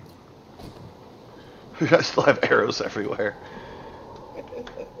 I still have arrows everywhere.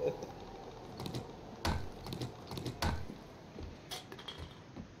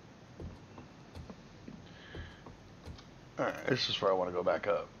 Alright, this is where I want to go back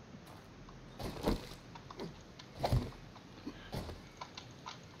up.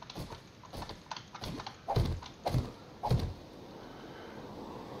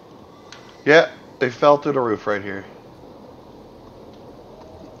 Yeah, they fell through the roof right here.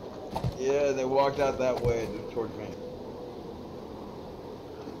 Yeah, they walked out that way towards me.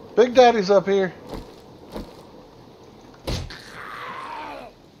 Big Daddy's up here.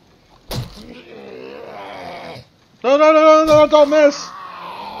 No, no, no, no, no, don't miss.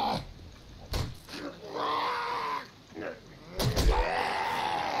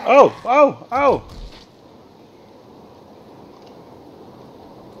 Oh, oh, oh.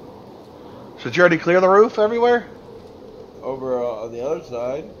 So did you already clear the roof everywhere? Over on the other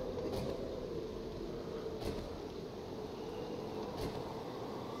side.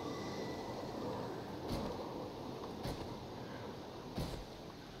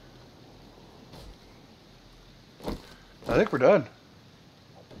 I think we're done.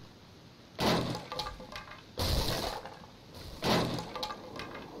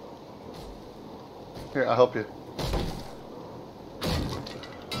 Here, I'll help you.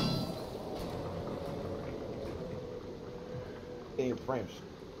 Get your frames.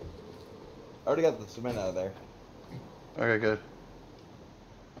 I already got the cement out of there. Okay, good.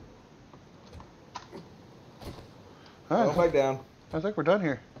 Go Alright, back down. I think we're done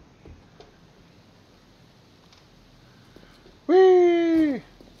here. Whee!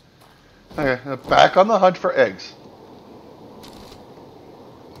 Okay, back on the hunt for eggs.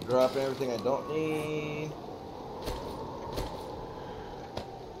 Dropping everything I don't need.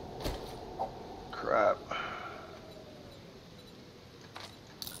 Crap.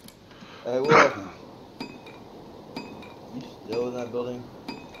 Hey, Wolf. You still in that building?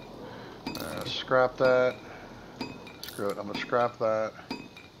 Scrap that. Screw it, I'm gonna scrap that.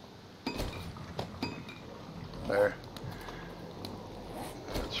 There.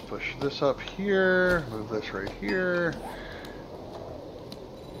 Let's push this up here, move this right here.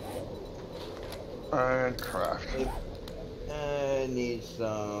 And craft. I need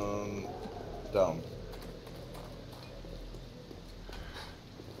some stone.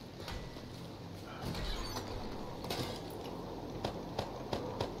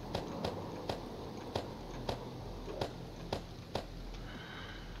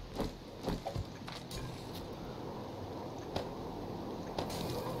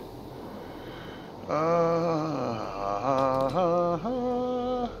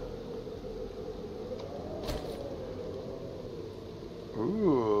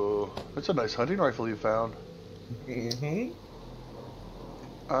 Ooh, that's a nice hunting rifle you found. Mm-hmm.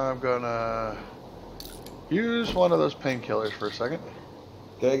 I'm gonna use one of those painkillers for a second.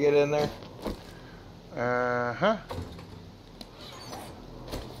 Can I get in there? Uh-huh.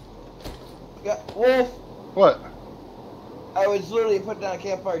 Yeah, Wolf! What? I was literally putting down a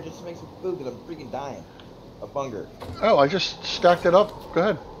campfire just to make some food because I'm freaking dying of hunger. Oh, I just stacked it up. Go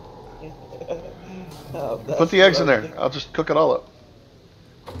ahead. No, Put the eggs in there. I'll just cook it all up.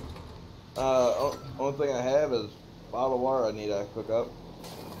 Only thing I have is bottled water I need to cook up.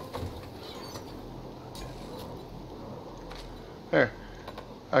 Here.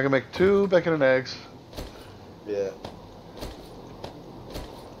 I can make 2 bacon and eggs. Yeah.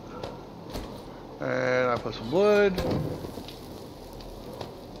 And I put some wood.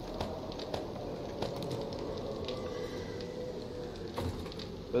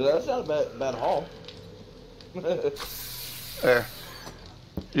 But that's not a bad haul. There.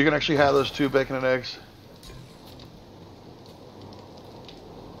 You can actually have those 2 bacon and eggs.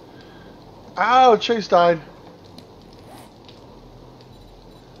 Ow, Chase died.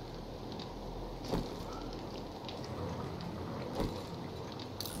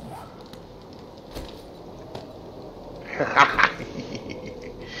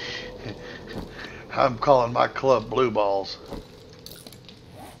 I'm calling my club Blue Balls.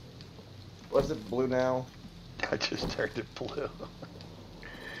 What's it blue now? I just turned it blue.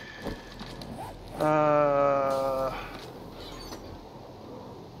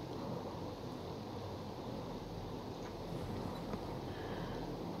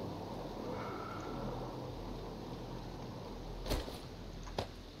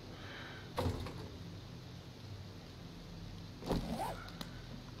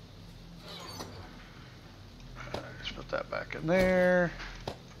 Just put that back in there.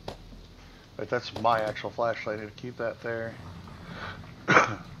 Wait, that's my actual flashlight. I need to keep that there.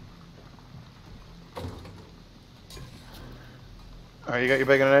 Alright, you got your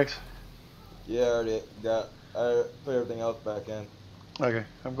bacon and eggs? Yeah, I already got. I put everything else back in. Okay,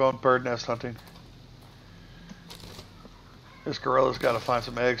 I'm going bird nest hunting. This gorilla's got to find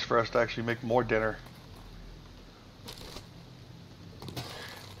some eggs for us to actually make more dinner.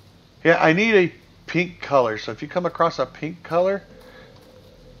 Yeah, I need a pink color. So if you come across a pink color,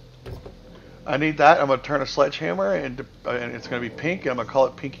 I need that. I'm going to turn a sledgehammer and it's going to be pink and I'm going to call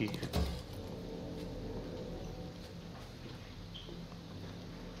it Pinky.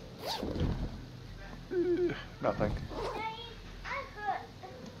 Nothing.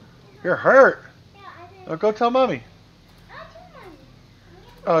 You're hurt. Oh, go tell mommy.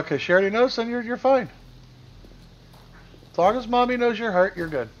 Okay, she already knows, then you're fine. As long as mommy knows you're hurt, you're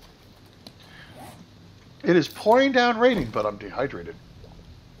good. It is pouring down raining, but I'm dehydrated.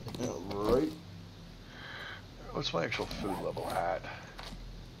 Right. What's my actual food level at?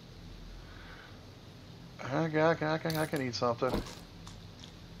 I can eat something.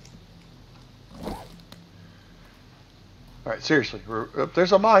 Alright, seriously.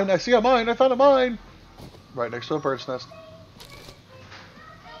 There's a mine. I see a mine. I found a mine. Right next to a bird's nest.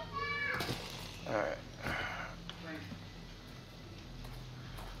 Alright.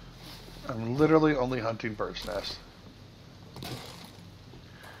 I'm literally only hunting bird's nests.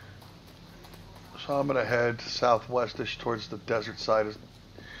 So I'm going to head southwestish towards the desert side. There's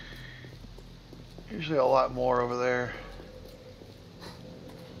usually a lot more over there.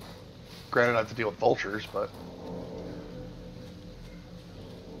 Granted, I have to deal with vultures, but...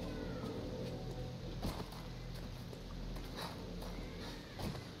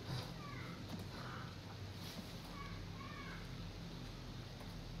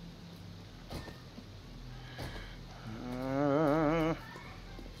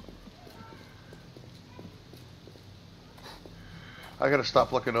 I gotta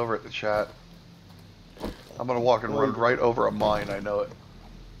stop looking over at the chat. I'm gonna walk and run right over a mine, I know it.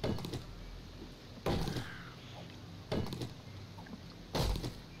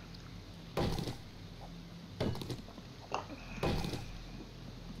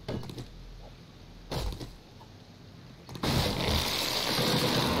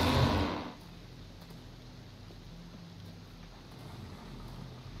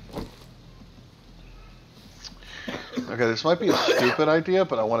 Okay, this might be a stupid idea,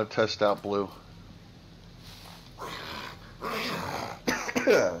 but I want to test out blue.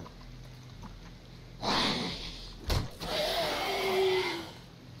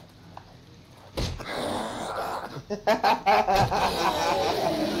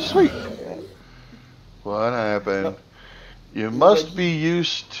 Sweet. What happened? You must be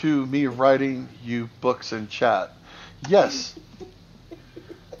used to me writing you books in chat. Yes.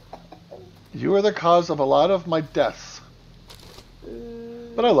 You are the cause of a lot of my deaths.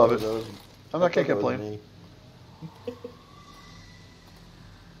 But I love it. I'm not gonna complain.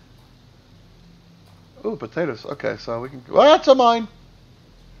 Ooh, potatoes. Okay, so we can... Oh, that's a mine!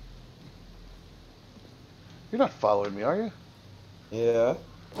 You're not following me, are you? Yeah.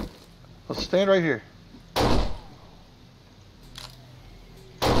 Let's stand right here.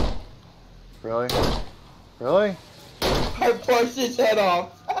 Really? Really? I punched his head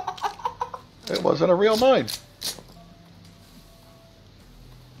off. It wasn't a real mine.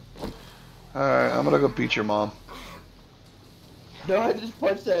 Alright, I'm gonna go beat your mom. No, I just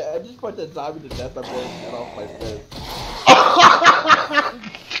punched that zombie to death. I punched his head off my fist.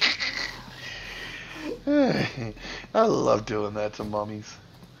 I love doing that to mummies.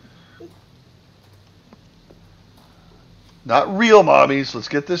 Not real mommies. Let's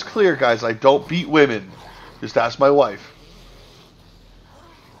get this clear, guys. I don't beat women. Just ask my wife.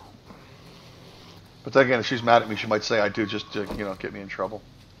 But then again, if she's mad at me, she might say I do just to, you know, get me in trouble.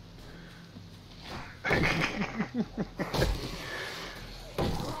 I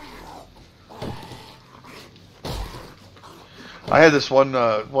had this one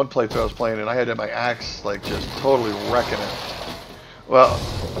playthrough I was playing, and I had my axe like just totally wrecking it. Well,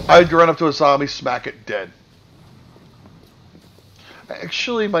 I'd run up to a zombie, smack it, dead.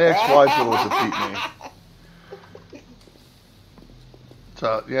 Actually, my ex-wife would have beat me.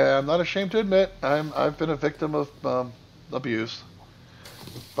 So yeah, I'm not ashamed to admit I've been a victim of abuse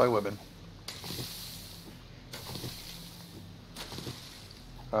by women.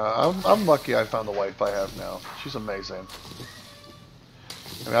 I'm lucky I found the wife I have now. She's amazing.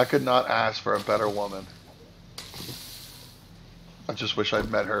 I mean, I could not ask for a better woman. I just wish I'd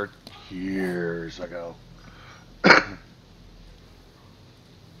met her years ago.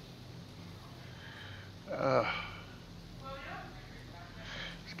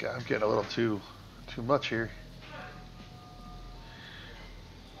 I'm getting a little too much here.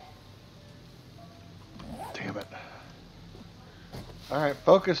 Damn it. Alright,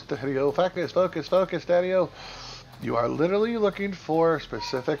 focus, Daddy-O. Focus, focus, focus, Daddy-O. You are literally looking for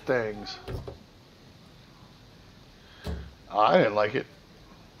specific things. I didn't like it.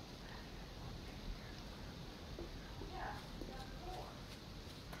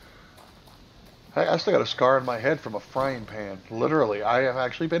 Hey, I still got a scar on my head from a frying pan. Literally, I have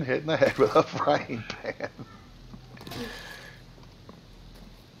actually been hit in the head with a frying pan.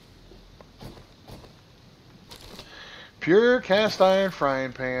 Pure cast iron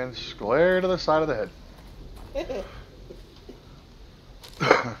frying pan, square to the side of the head.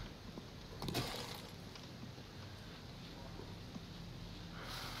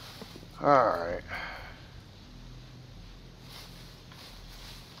 Alright.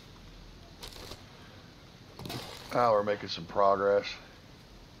 Oh, we're making some progress.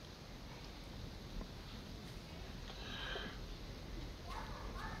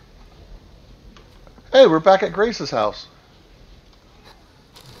 Hey, we're back at Grace's house.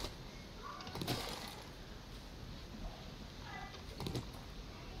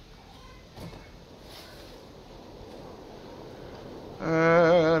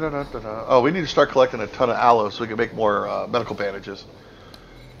 Oh, we need to start collecting a ton of aloe so we can make more medical bandages.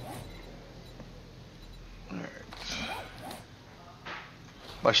 Alright.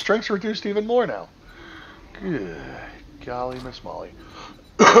 My strength's reduced even more now. Good golly, Miss Molly.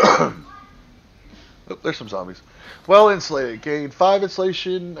 Oh, there's some zombies. Well insulated. Gain 5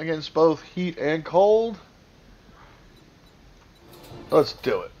 insulation against both heat and cold. Let's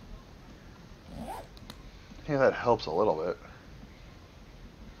do it. Yeah, that helps a little bit.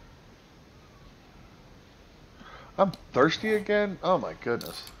 I'm thirsty again? Oh my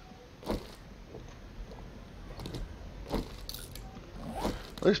goodness.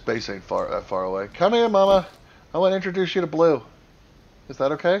 At least base ain't that far away. Come here, Mama. I want to introduce you to Blue. Is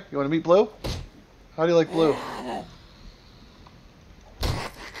that okay? You want to meet Blue? How do you like Blue?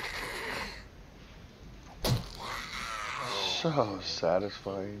 So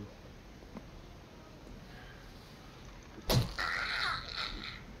satisfying.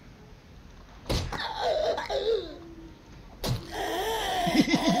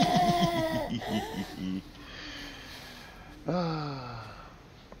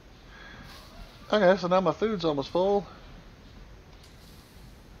 Okay, so now my food's almost full.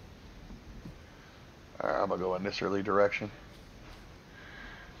 Alright, I'm gonna go in this early direction.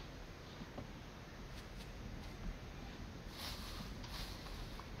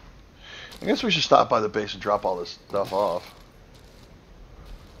 I guess we should stop by the base and drop all this stuff off.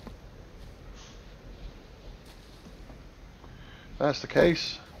 If that's the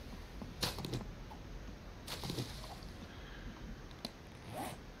case.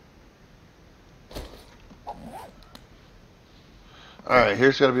 Alright,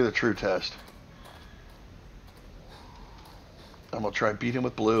 here's going to be the true test. I'm going to try and beat him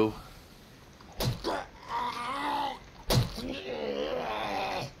with Blue.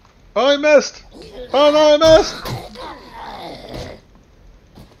 Oh, I missed! Oh no, I missed!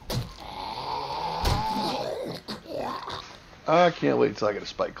 I can't wait until I get a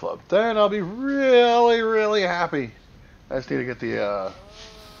Spike Club. Then I'll be really, really happy. I just need to get the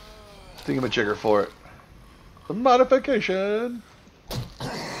thingamajigger for it. The modification!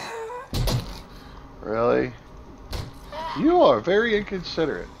 Really? You are very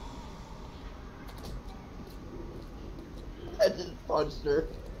inconsiderate. I just punched her.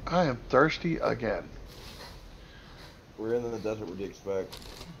 I am thirsty again. We're in the desert, what do you expect?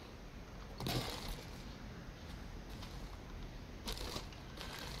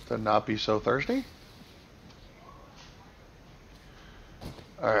 To not be so thirsty?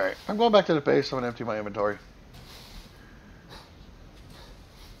 Alright, I'm going back to the base. I'm going to empty my inventory.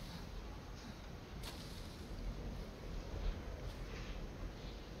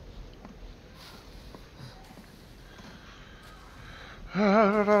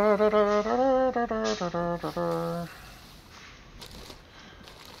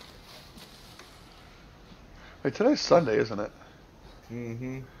 Wait, today's Sunday, isn't it?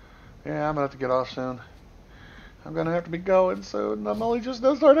 Mm-hmm. Yeah, I'm gonna have to get off soon. I'm gonna have to be going soon. I'm only just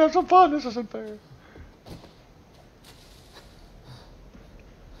now starting to have some fun. This isn't fair.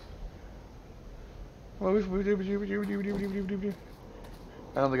 I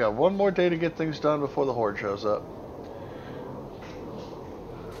only got one more day to get things done before the horde shows up.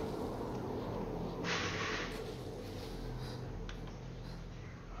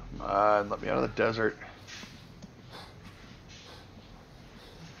 Come on, let me out of the desert.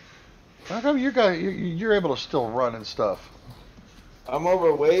 How come you're able to still run and stuff? I'm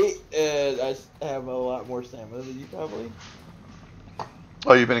overweight and I have a lot more stamina than you probably.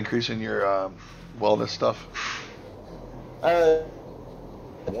 Oh, you've been increasing your wellness stuff?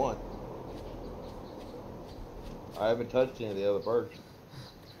 One. I haven't touched any of the other perks.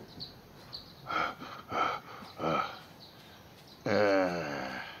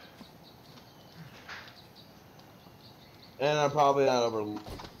 And I'm probably not over.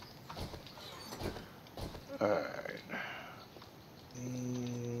 Alright.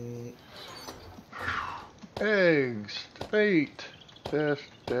 Eggs, bait, dish,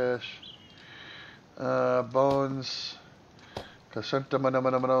 bones,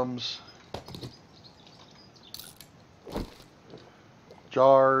 chrysanthemums,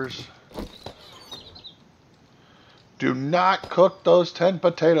 jars. Do not cook those 10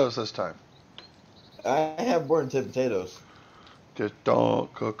 potatoes this time. I have more than 10 potatoes. Just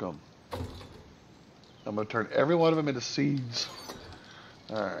don't cook them. I'm going to turn every one of them into seeds.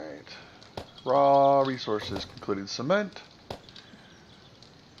 Alright. Raw resources, including cement.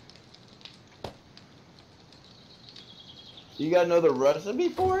 You gotta know the recipe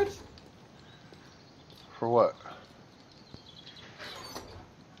for it? For what?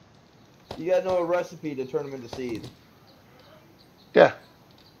 You gotta know a recipe to turn them into seeds. Yeah.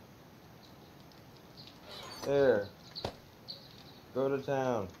 There. Go to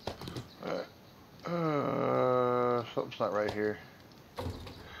town. Something's not right here.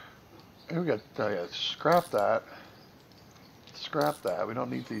 Here we got, oh yeah, scrap that. Scrap that. We don't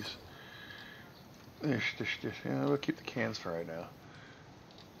need these. Yeah, we'll keep the cans for right now.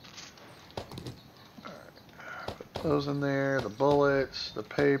 Alright. Put those in there. The bullets, the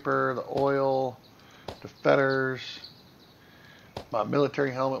paper, the oil, the fetters, my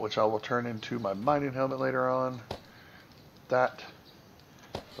military helmet, which I will turn into my mining helmet later on. That.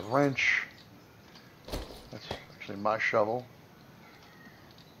 The wrench. That's actually my shovel.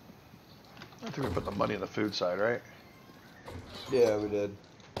 I think we put the money in the food side, right? Yeah, we did.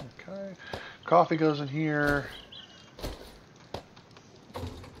 Okay. Coffee goes in here.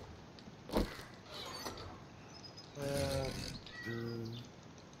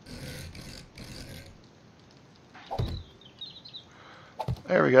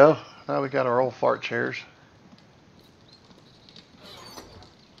 There we go. Now we got our old fart chairs.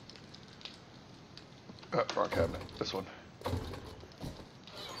 Oh, wrong cabinet. This one.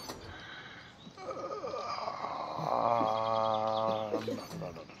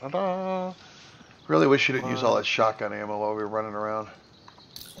 Really wish you didn't use all that shotgun ammo while we were running around.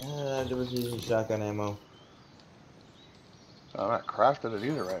 I was using shotgun ammo. I'm not crafting it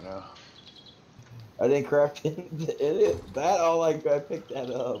either right now. I didn't craft it. That all I picked that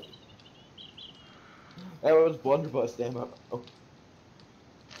up. That was blunderbuss ammo.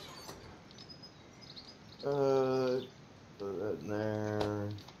 Put that in there.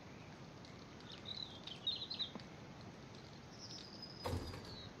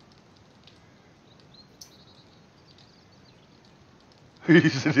 You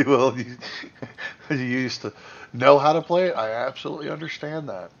used to do well. You used to know how to play it. I absolutely understand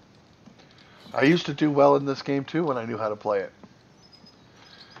that. I used to do well in this game too when I knew how to play it.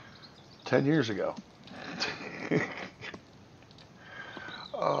 10 years ago.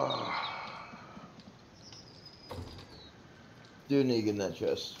 Do need in that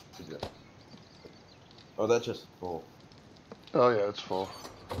chest. Oh, that chest is full. Oh yeah, it's full.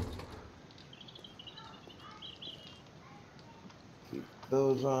 Keep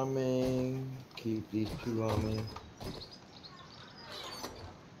those on me. Keep these two on me.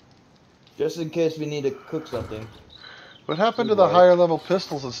 Just in case we need to cook something. What happened to the higher level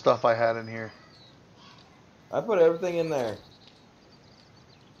pistols and stuff I had in here? I put everything in there.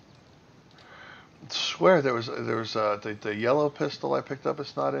 I swear there was the yellow pistol I picked up.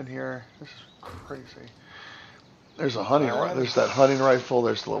 It's not in here. This is crazy. There's a hunting rifle. There's that hunting rifle.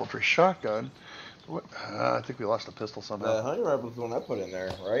 There's the level 3 shotgun. What? I think we lost the pistol somehow. The hunting rifle's the one I put in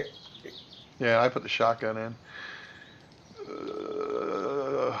there, right? Yeah, I put the shotgun in.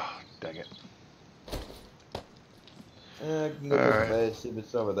 Dang it. Yeah, I can go to the bed, see if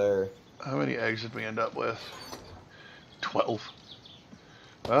it's over there. How many eggs did we end up with? 12.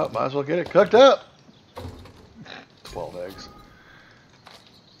 Well, might as well get it cooked up. 12 eggs.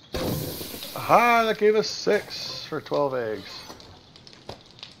 Aha, that gave us 6 for 12 eggs.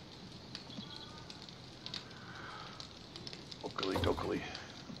 Okily dokily.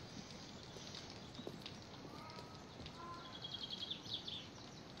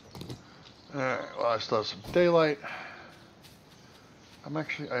 Alright, well I still have some daylight. I'm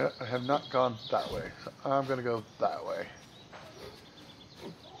actually, I have not gone that way, so I'm going to go that way.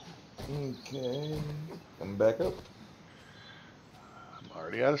 Okay, come back up. I'm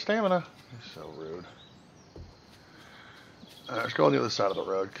already out of stamina. You're so rude. Let's go on the other side of the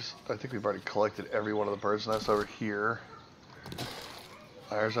road, because I think we've already collected every one of the bird's nests over here.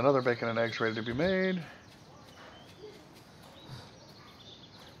 There's another bacon and eggs ready to be made.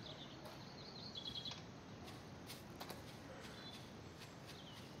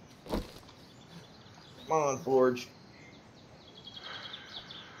 Come on, Forge.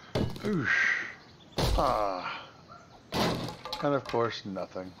 Oosh. Ah. And of course,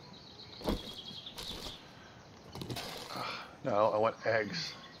 nothing. No, I want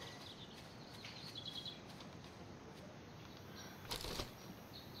eggs.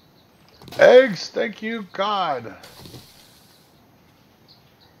 Eggs! Thank you, God!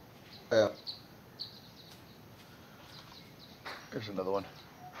 Yeah. There's another one.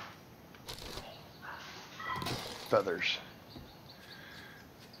 Feathers.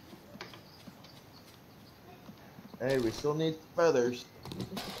 Hey, we still need feathers.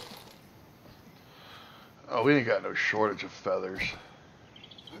 Oh, we ain't got no shortage of feathers.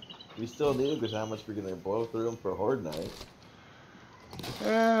 We still need them because how much we're gonna blow through them for Horde Night.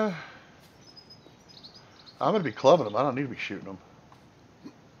 Eh, I'm gonna be clubbing them. I don't need to be shooting them.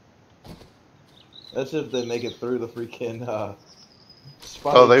 That's if they make it through the freaking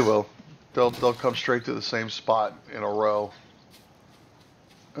spikes. Oh, they will. They'll come straight to the same spot in a row.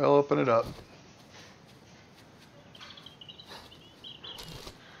 I'll open it up.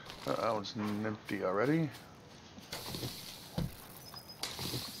 That one's empty already.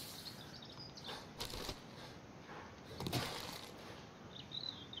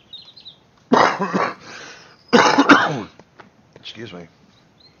 Excuse me.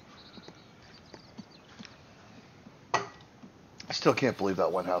 I still can't believe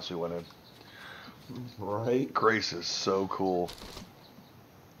that one house we went in. Right? Grace is so cool.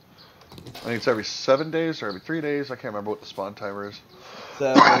 I think it's every 7 days or every 3 days. I can't remember what the spawn timer is.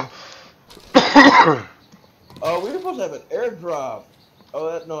 7. Oh, we were supposed to have an airdrop.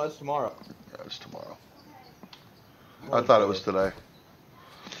 Oh, no, that's tomorrow. Yeah, it's tomorrow. I thought it was today.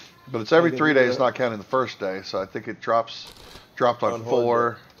 But it's every 3 days, not counting the first day. So I think it dropped on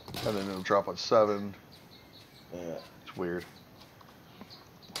 4, and then it'll drop on 7. Yeah. It's weird.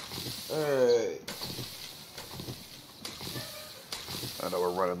 Alright. I know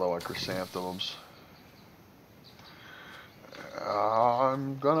we're running low on chrysanthemums.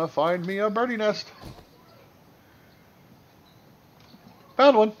 I'm gonna find me a birdie nest.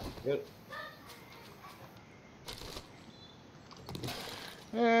 Found one. Good.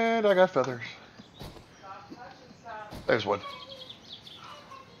 And I got feathers. There's one.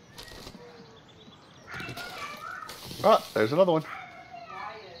 Ah, there's another one.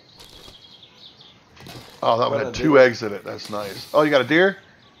 Oh, that one had 2 eggs in it. That's nice. Oh, you got a deer?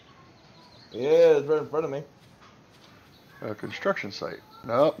 Yeah, it's right in front of me. A construction site.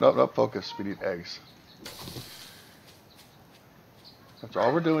 Nope. Focus. We need eggs. That's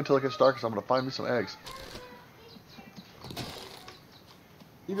all we're doing until it gets dark, because I'm going to find me some eggs.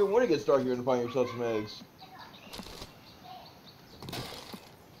 Even when it gets dark, you're going to find yourself some eggs.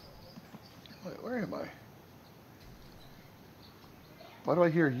 Wait, where am I? Why do I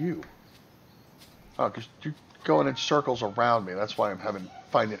hear you? Oh, because you're going in circles around me. That's why I'm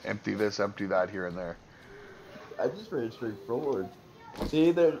finding empty this, empty that here and there. I just ran straight forward. See,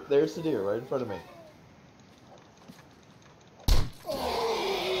 there's the deer right in front of me.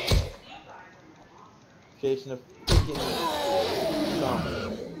 Chasing a freaking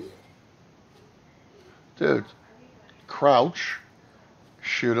zombie. Dude, crouch,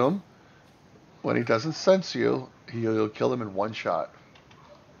 shoot him. When he doesn't sense you, you'll kill him in one shot.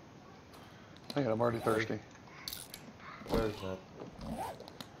 Hang on, I'm already thirsty. Where's that?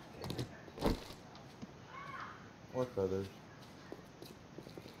 What feathers?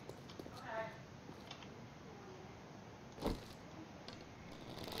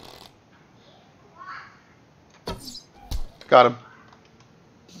 Got him.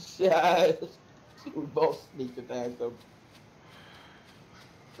 Yeah, we both sneak attacked them.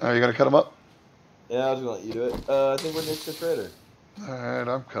 Are you gonna cut him up? Yeah, I was gonna let you do it. I think we're next to Trader. Alright,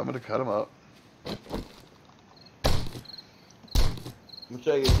 I'm coming to cut him up. I'm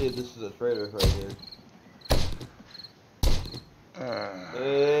trying to see if this is a trader right here.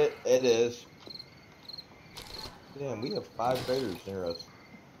 It is. Damn, we have 5 traders near us.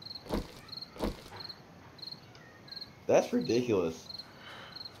 That's ridiculous.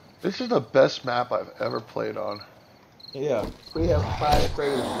 This is the best map I've ever played on. Yeah, we have 5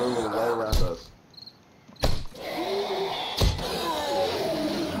 traders literally right around us.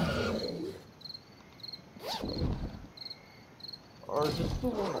 Or is this the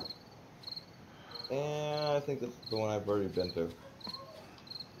one? I think that's the one I've already been to.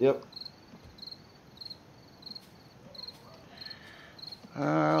 Yep.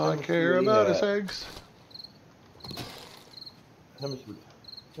 All I care about is eggs. How much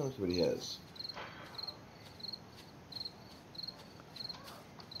would he has?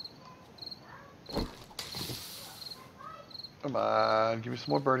 Come on, give me some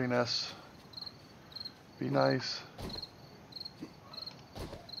more birdie nests. Be nice.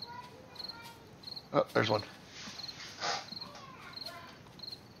 Oh, there's one.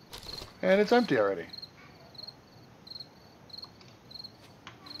 And it's empty already.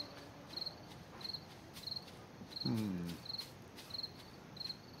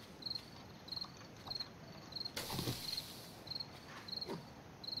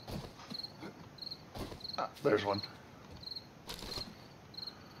 Ah, there's one.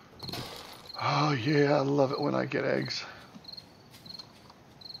 Oh yeah, I love it when I get eggs.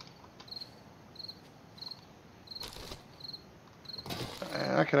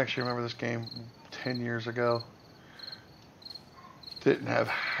 can actually remember this game 10 years ago. Didn't have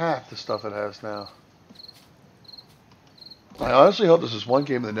half the stuff it has now. I honestly hope this is one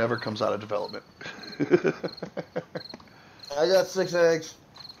game that never comes out of development. I got 6 eggs.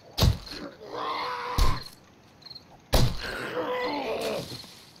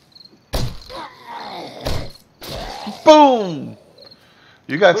 Boom!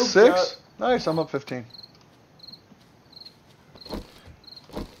 You got Boom 6? shot. Nice, I'm up 15.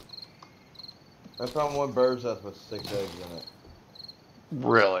 I found one bird's nest with 6 eggs in it.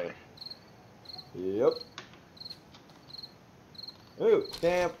 Really? Yep. Ooh,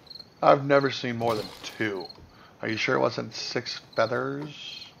 camp. I've never seen more than 2. Are you sure it wasn't 6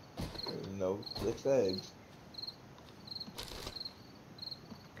 feathers? No, 6 eggs.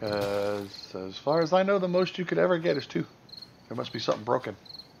 Because as far as I know, the most you could ever get is 2. There must be something broken.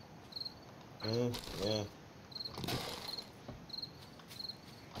 Yeah.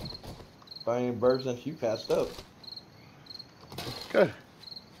 Finding birds nest, you passed up. Good.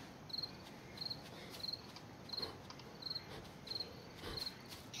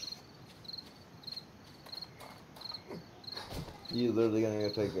 You literally gonna go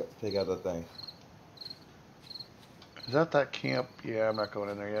take out that thing. Is that camp? Yeah, I'm not going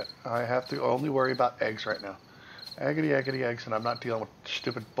in there yet. I have to only worry about eggs right now. Aggity, eggs, and I'm not dealing with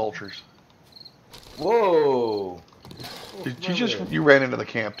stupid vultures. Whoa! You ran into the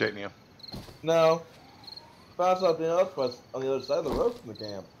camp, didn't you? No. Found something else on the other side of the road from the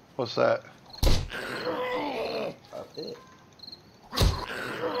camp. What's that? A pit.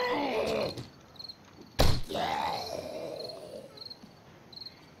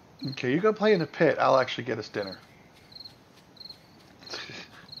 Okay, you go play in the pit. I'll actually get us dinner.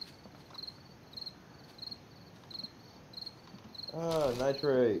 Ah,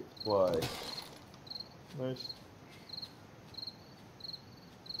 nitrate fly. Nice.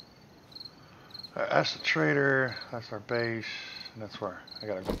 That's the trader. That's our base. And that's where I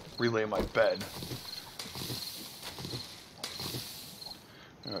gotta relay my bed.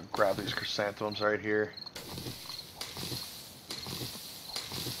 I'm gonna grab these chrysanthemums right here.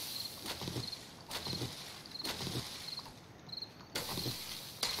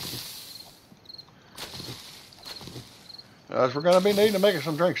 As we're gonna be needing to make us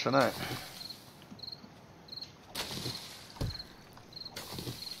some drinks tonight.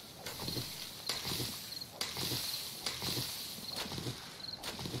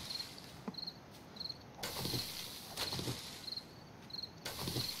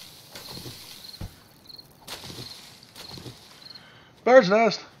 Bird's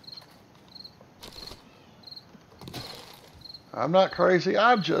nest. I'm not crazy.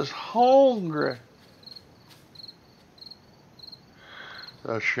 I'm just hungry.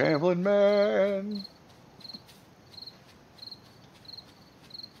 The shambling man.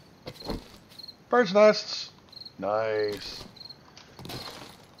 Bird's nests. Nice.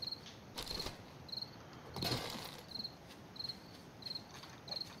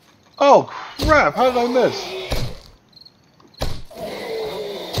 Oh crap, how did I miss?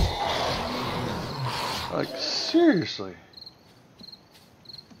 Like, seriously.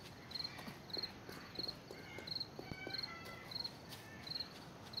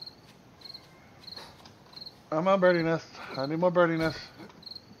 I'm on birdie nest. I need more birdie nests.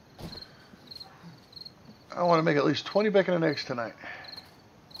 I want to make at least 20 bacon and eggs tonight.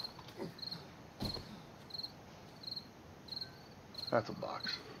 That's a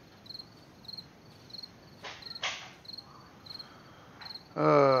box.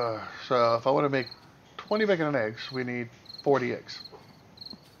 So if I want to make 20 bacon and eggs, we need 40 eggs.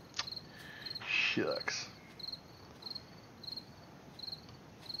 Shucks.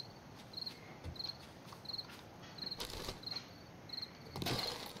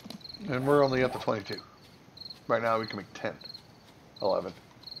 And we're only up to 22. Right now we can make 10. 11.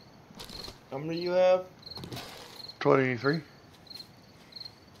 How many you have? 23.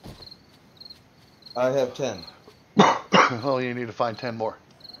 I have 10. Oh, you need to find 10 more.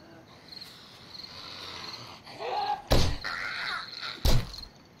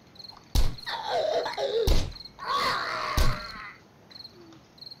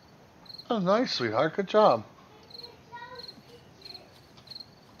 Oh, nice, sweetheart. Good job.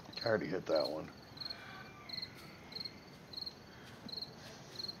 I already hit that one.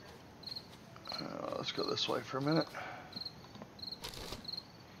 Let's go this way for a minute.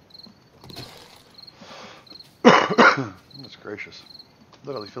 That's gracious.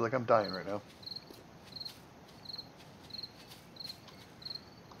 Literally feel like I'm dying right now.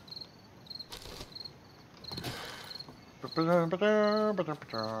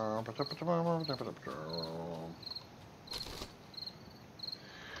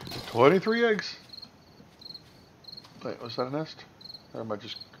 23 eggs. Wait, was that a nest? Or am I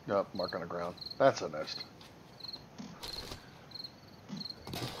just mark on the ground? That's a nest.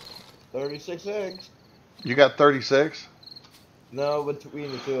 36 eggs. You got 36? No,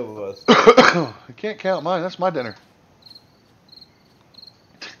 between the two of us. I can't count mine. That's my dinner.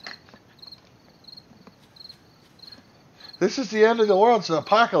 This is the end of the world. It's an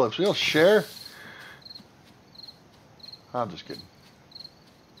apocalypse. We'll share. I'm just kidding.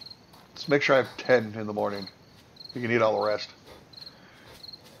 Let's make sure I have 10 in the morning. You can eat all the rest.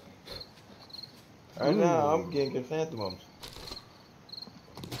 Right now, I'm getting chrysanthemums.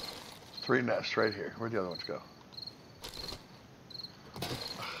 3 nests right here. Where'd the other ones go?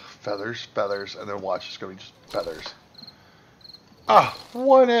 Feathers, feathers, and then watch. It's going to be just feathers. Ah,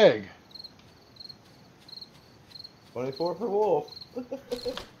 1 egg. 24 per wolf.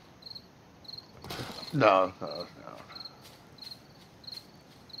 No.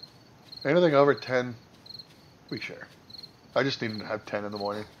 Anything over 10, we share. I just need to have 10 in the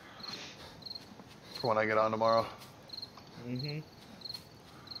morning for when I get on tomorrow. Mm-hmm.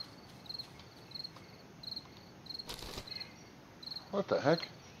 What the heck?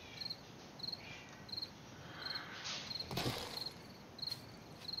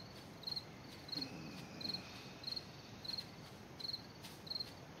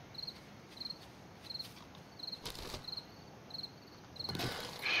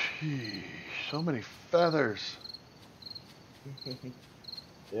 Sheesh, so many feathers.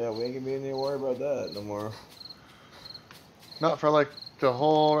 Yeah, we ain't gonna be any to worry about that no more. Not for like the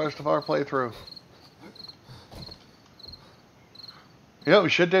whole rest of our playthrough. You know what we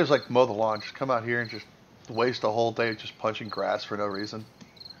should do is like mow the lawn. Just come out here and just waste a whole day just punching grass for no reason.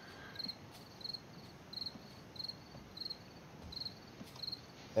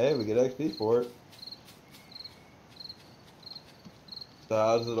 Hey, we get XP for it. So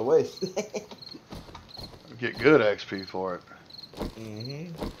how's it a waste? Get good XP for it.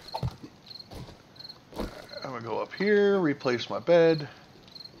 Mm-hmm. I'm gonna go up here, replace my bed.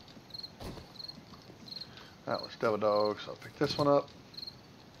 That was Devil Dog, so I'll pick this one up.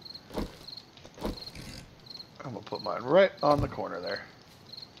 I'm gonna put mine right on the corner there.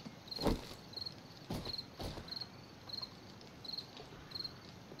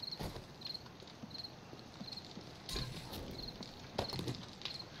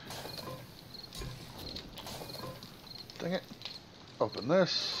 Dang it. Open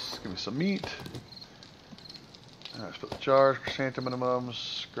this, give me some meat. Let's put the jars, chrysanthemum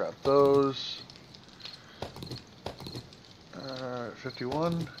minimums, grab those.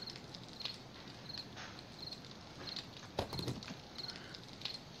 51.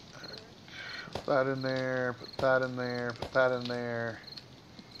 Put that in there, put that in there, put that in there.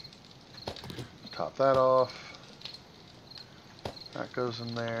 Top that off. That goes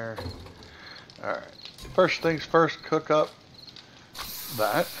in there. Alright. First things first, cook up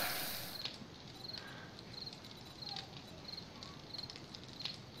that.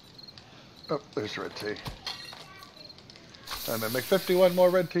 Oh, there's red tea. I'm gonna make 51 more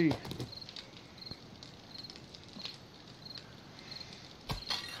red tea.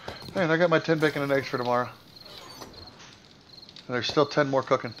 And I got my 10 bacon and eggs for tomorrow. And there's still 10 more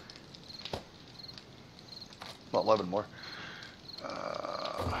cooking. Well, 11 more.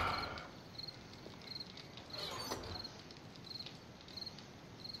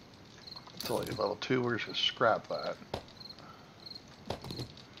 It's only level 2. We're just going to scrap that.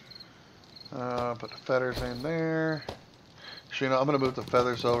 Put the feathers in there. So, I'm going to move the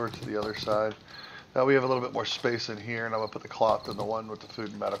feathers over to the other side. Now we have a little bit more space in here, and I'm going to put the cloth in the one with the food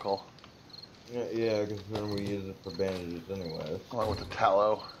and medical. Yeah, because remember we use it for bandages anyway. Along with the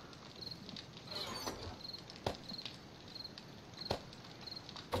tallow.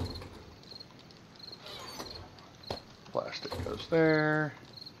 Plastic goes there.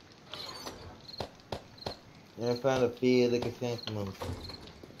 Yeah, I found a few of the chrysanthemums.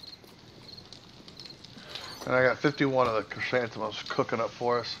 And I got 51 of the chrysanthemums cooking up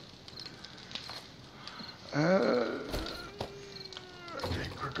for us. I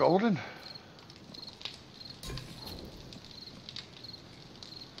think we're golden.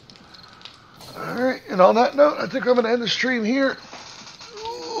 Alright, and on that note, I think I'm going to end the stream here. Hey,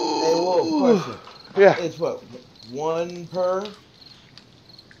 whoa, question. Yeah. It's what, 1 per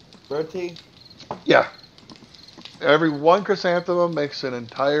tea? Yeah. Every 1 chrysanthemum makes an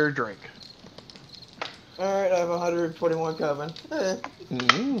entire drink. Alright, I have 121 coming.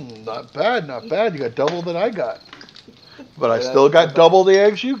 Not bad, not bad. You got double that I got. But I still got double the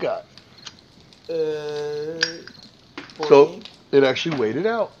eggs you got. 14. So it actually weighed it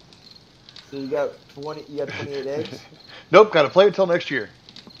out. So you got 28 eggs? Nope, got to play it till next year.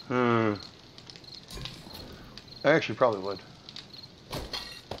 I actually probably would.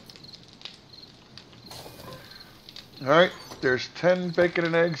 Alright, there's 10 bacon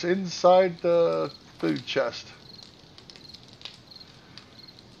and eggs inside the food chest.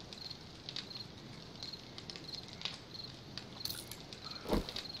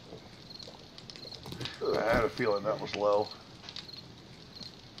 I had a feeling that was low.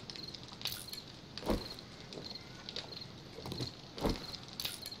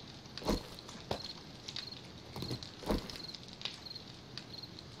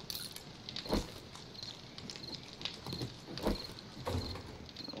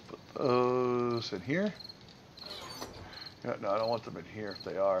 Those in here. Yeah, no, I don't want them in here if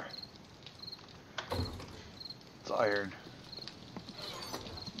they are. It's iron.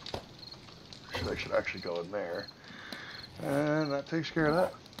 They should actually go in there. And that takes care of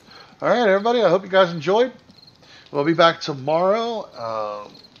that. Alright, everybody, I hope you guys enjoyed. We'll be back tomorrow.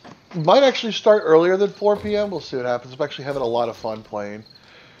 Might actually start earlier than 4 p.m. We'll see what happens. I'm actually having a lot of fun playing.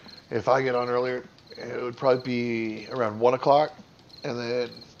 If I get on earlier, it would probably be around 1 o'clock. And then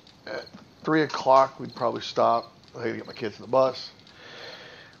at 3 o'clock, we'd probably stop. I had to get my kids in the bus.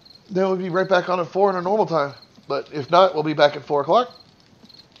 Then we'll be right back on at 4 in our normal time. But if not, we'll be back at 4 o'clock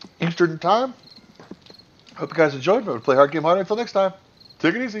Eastern time. Hope you guys enjoyed. We'll play Hard Game Harder until next time.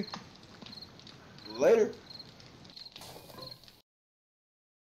 Take it easy. Later.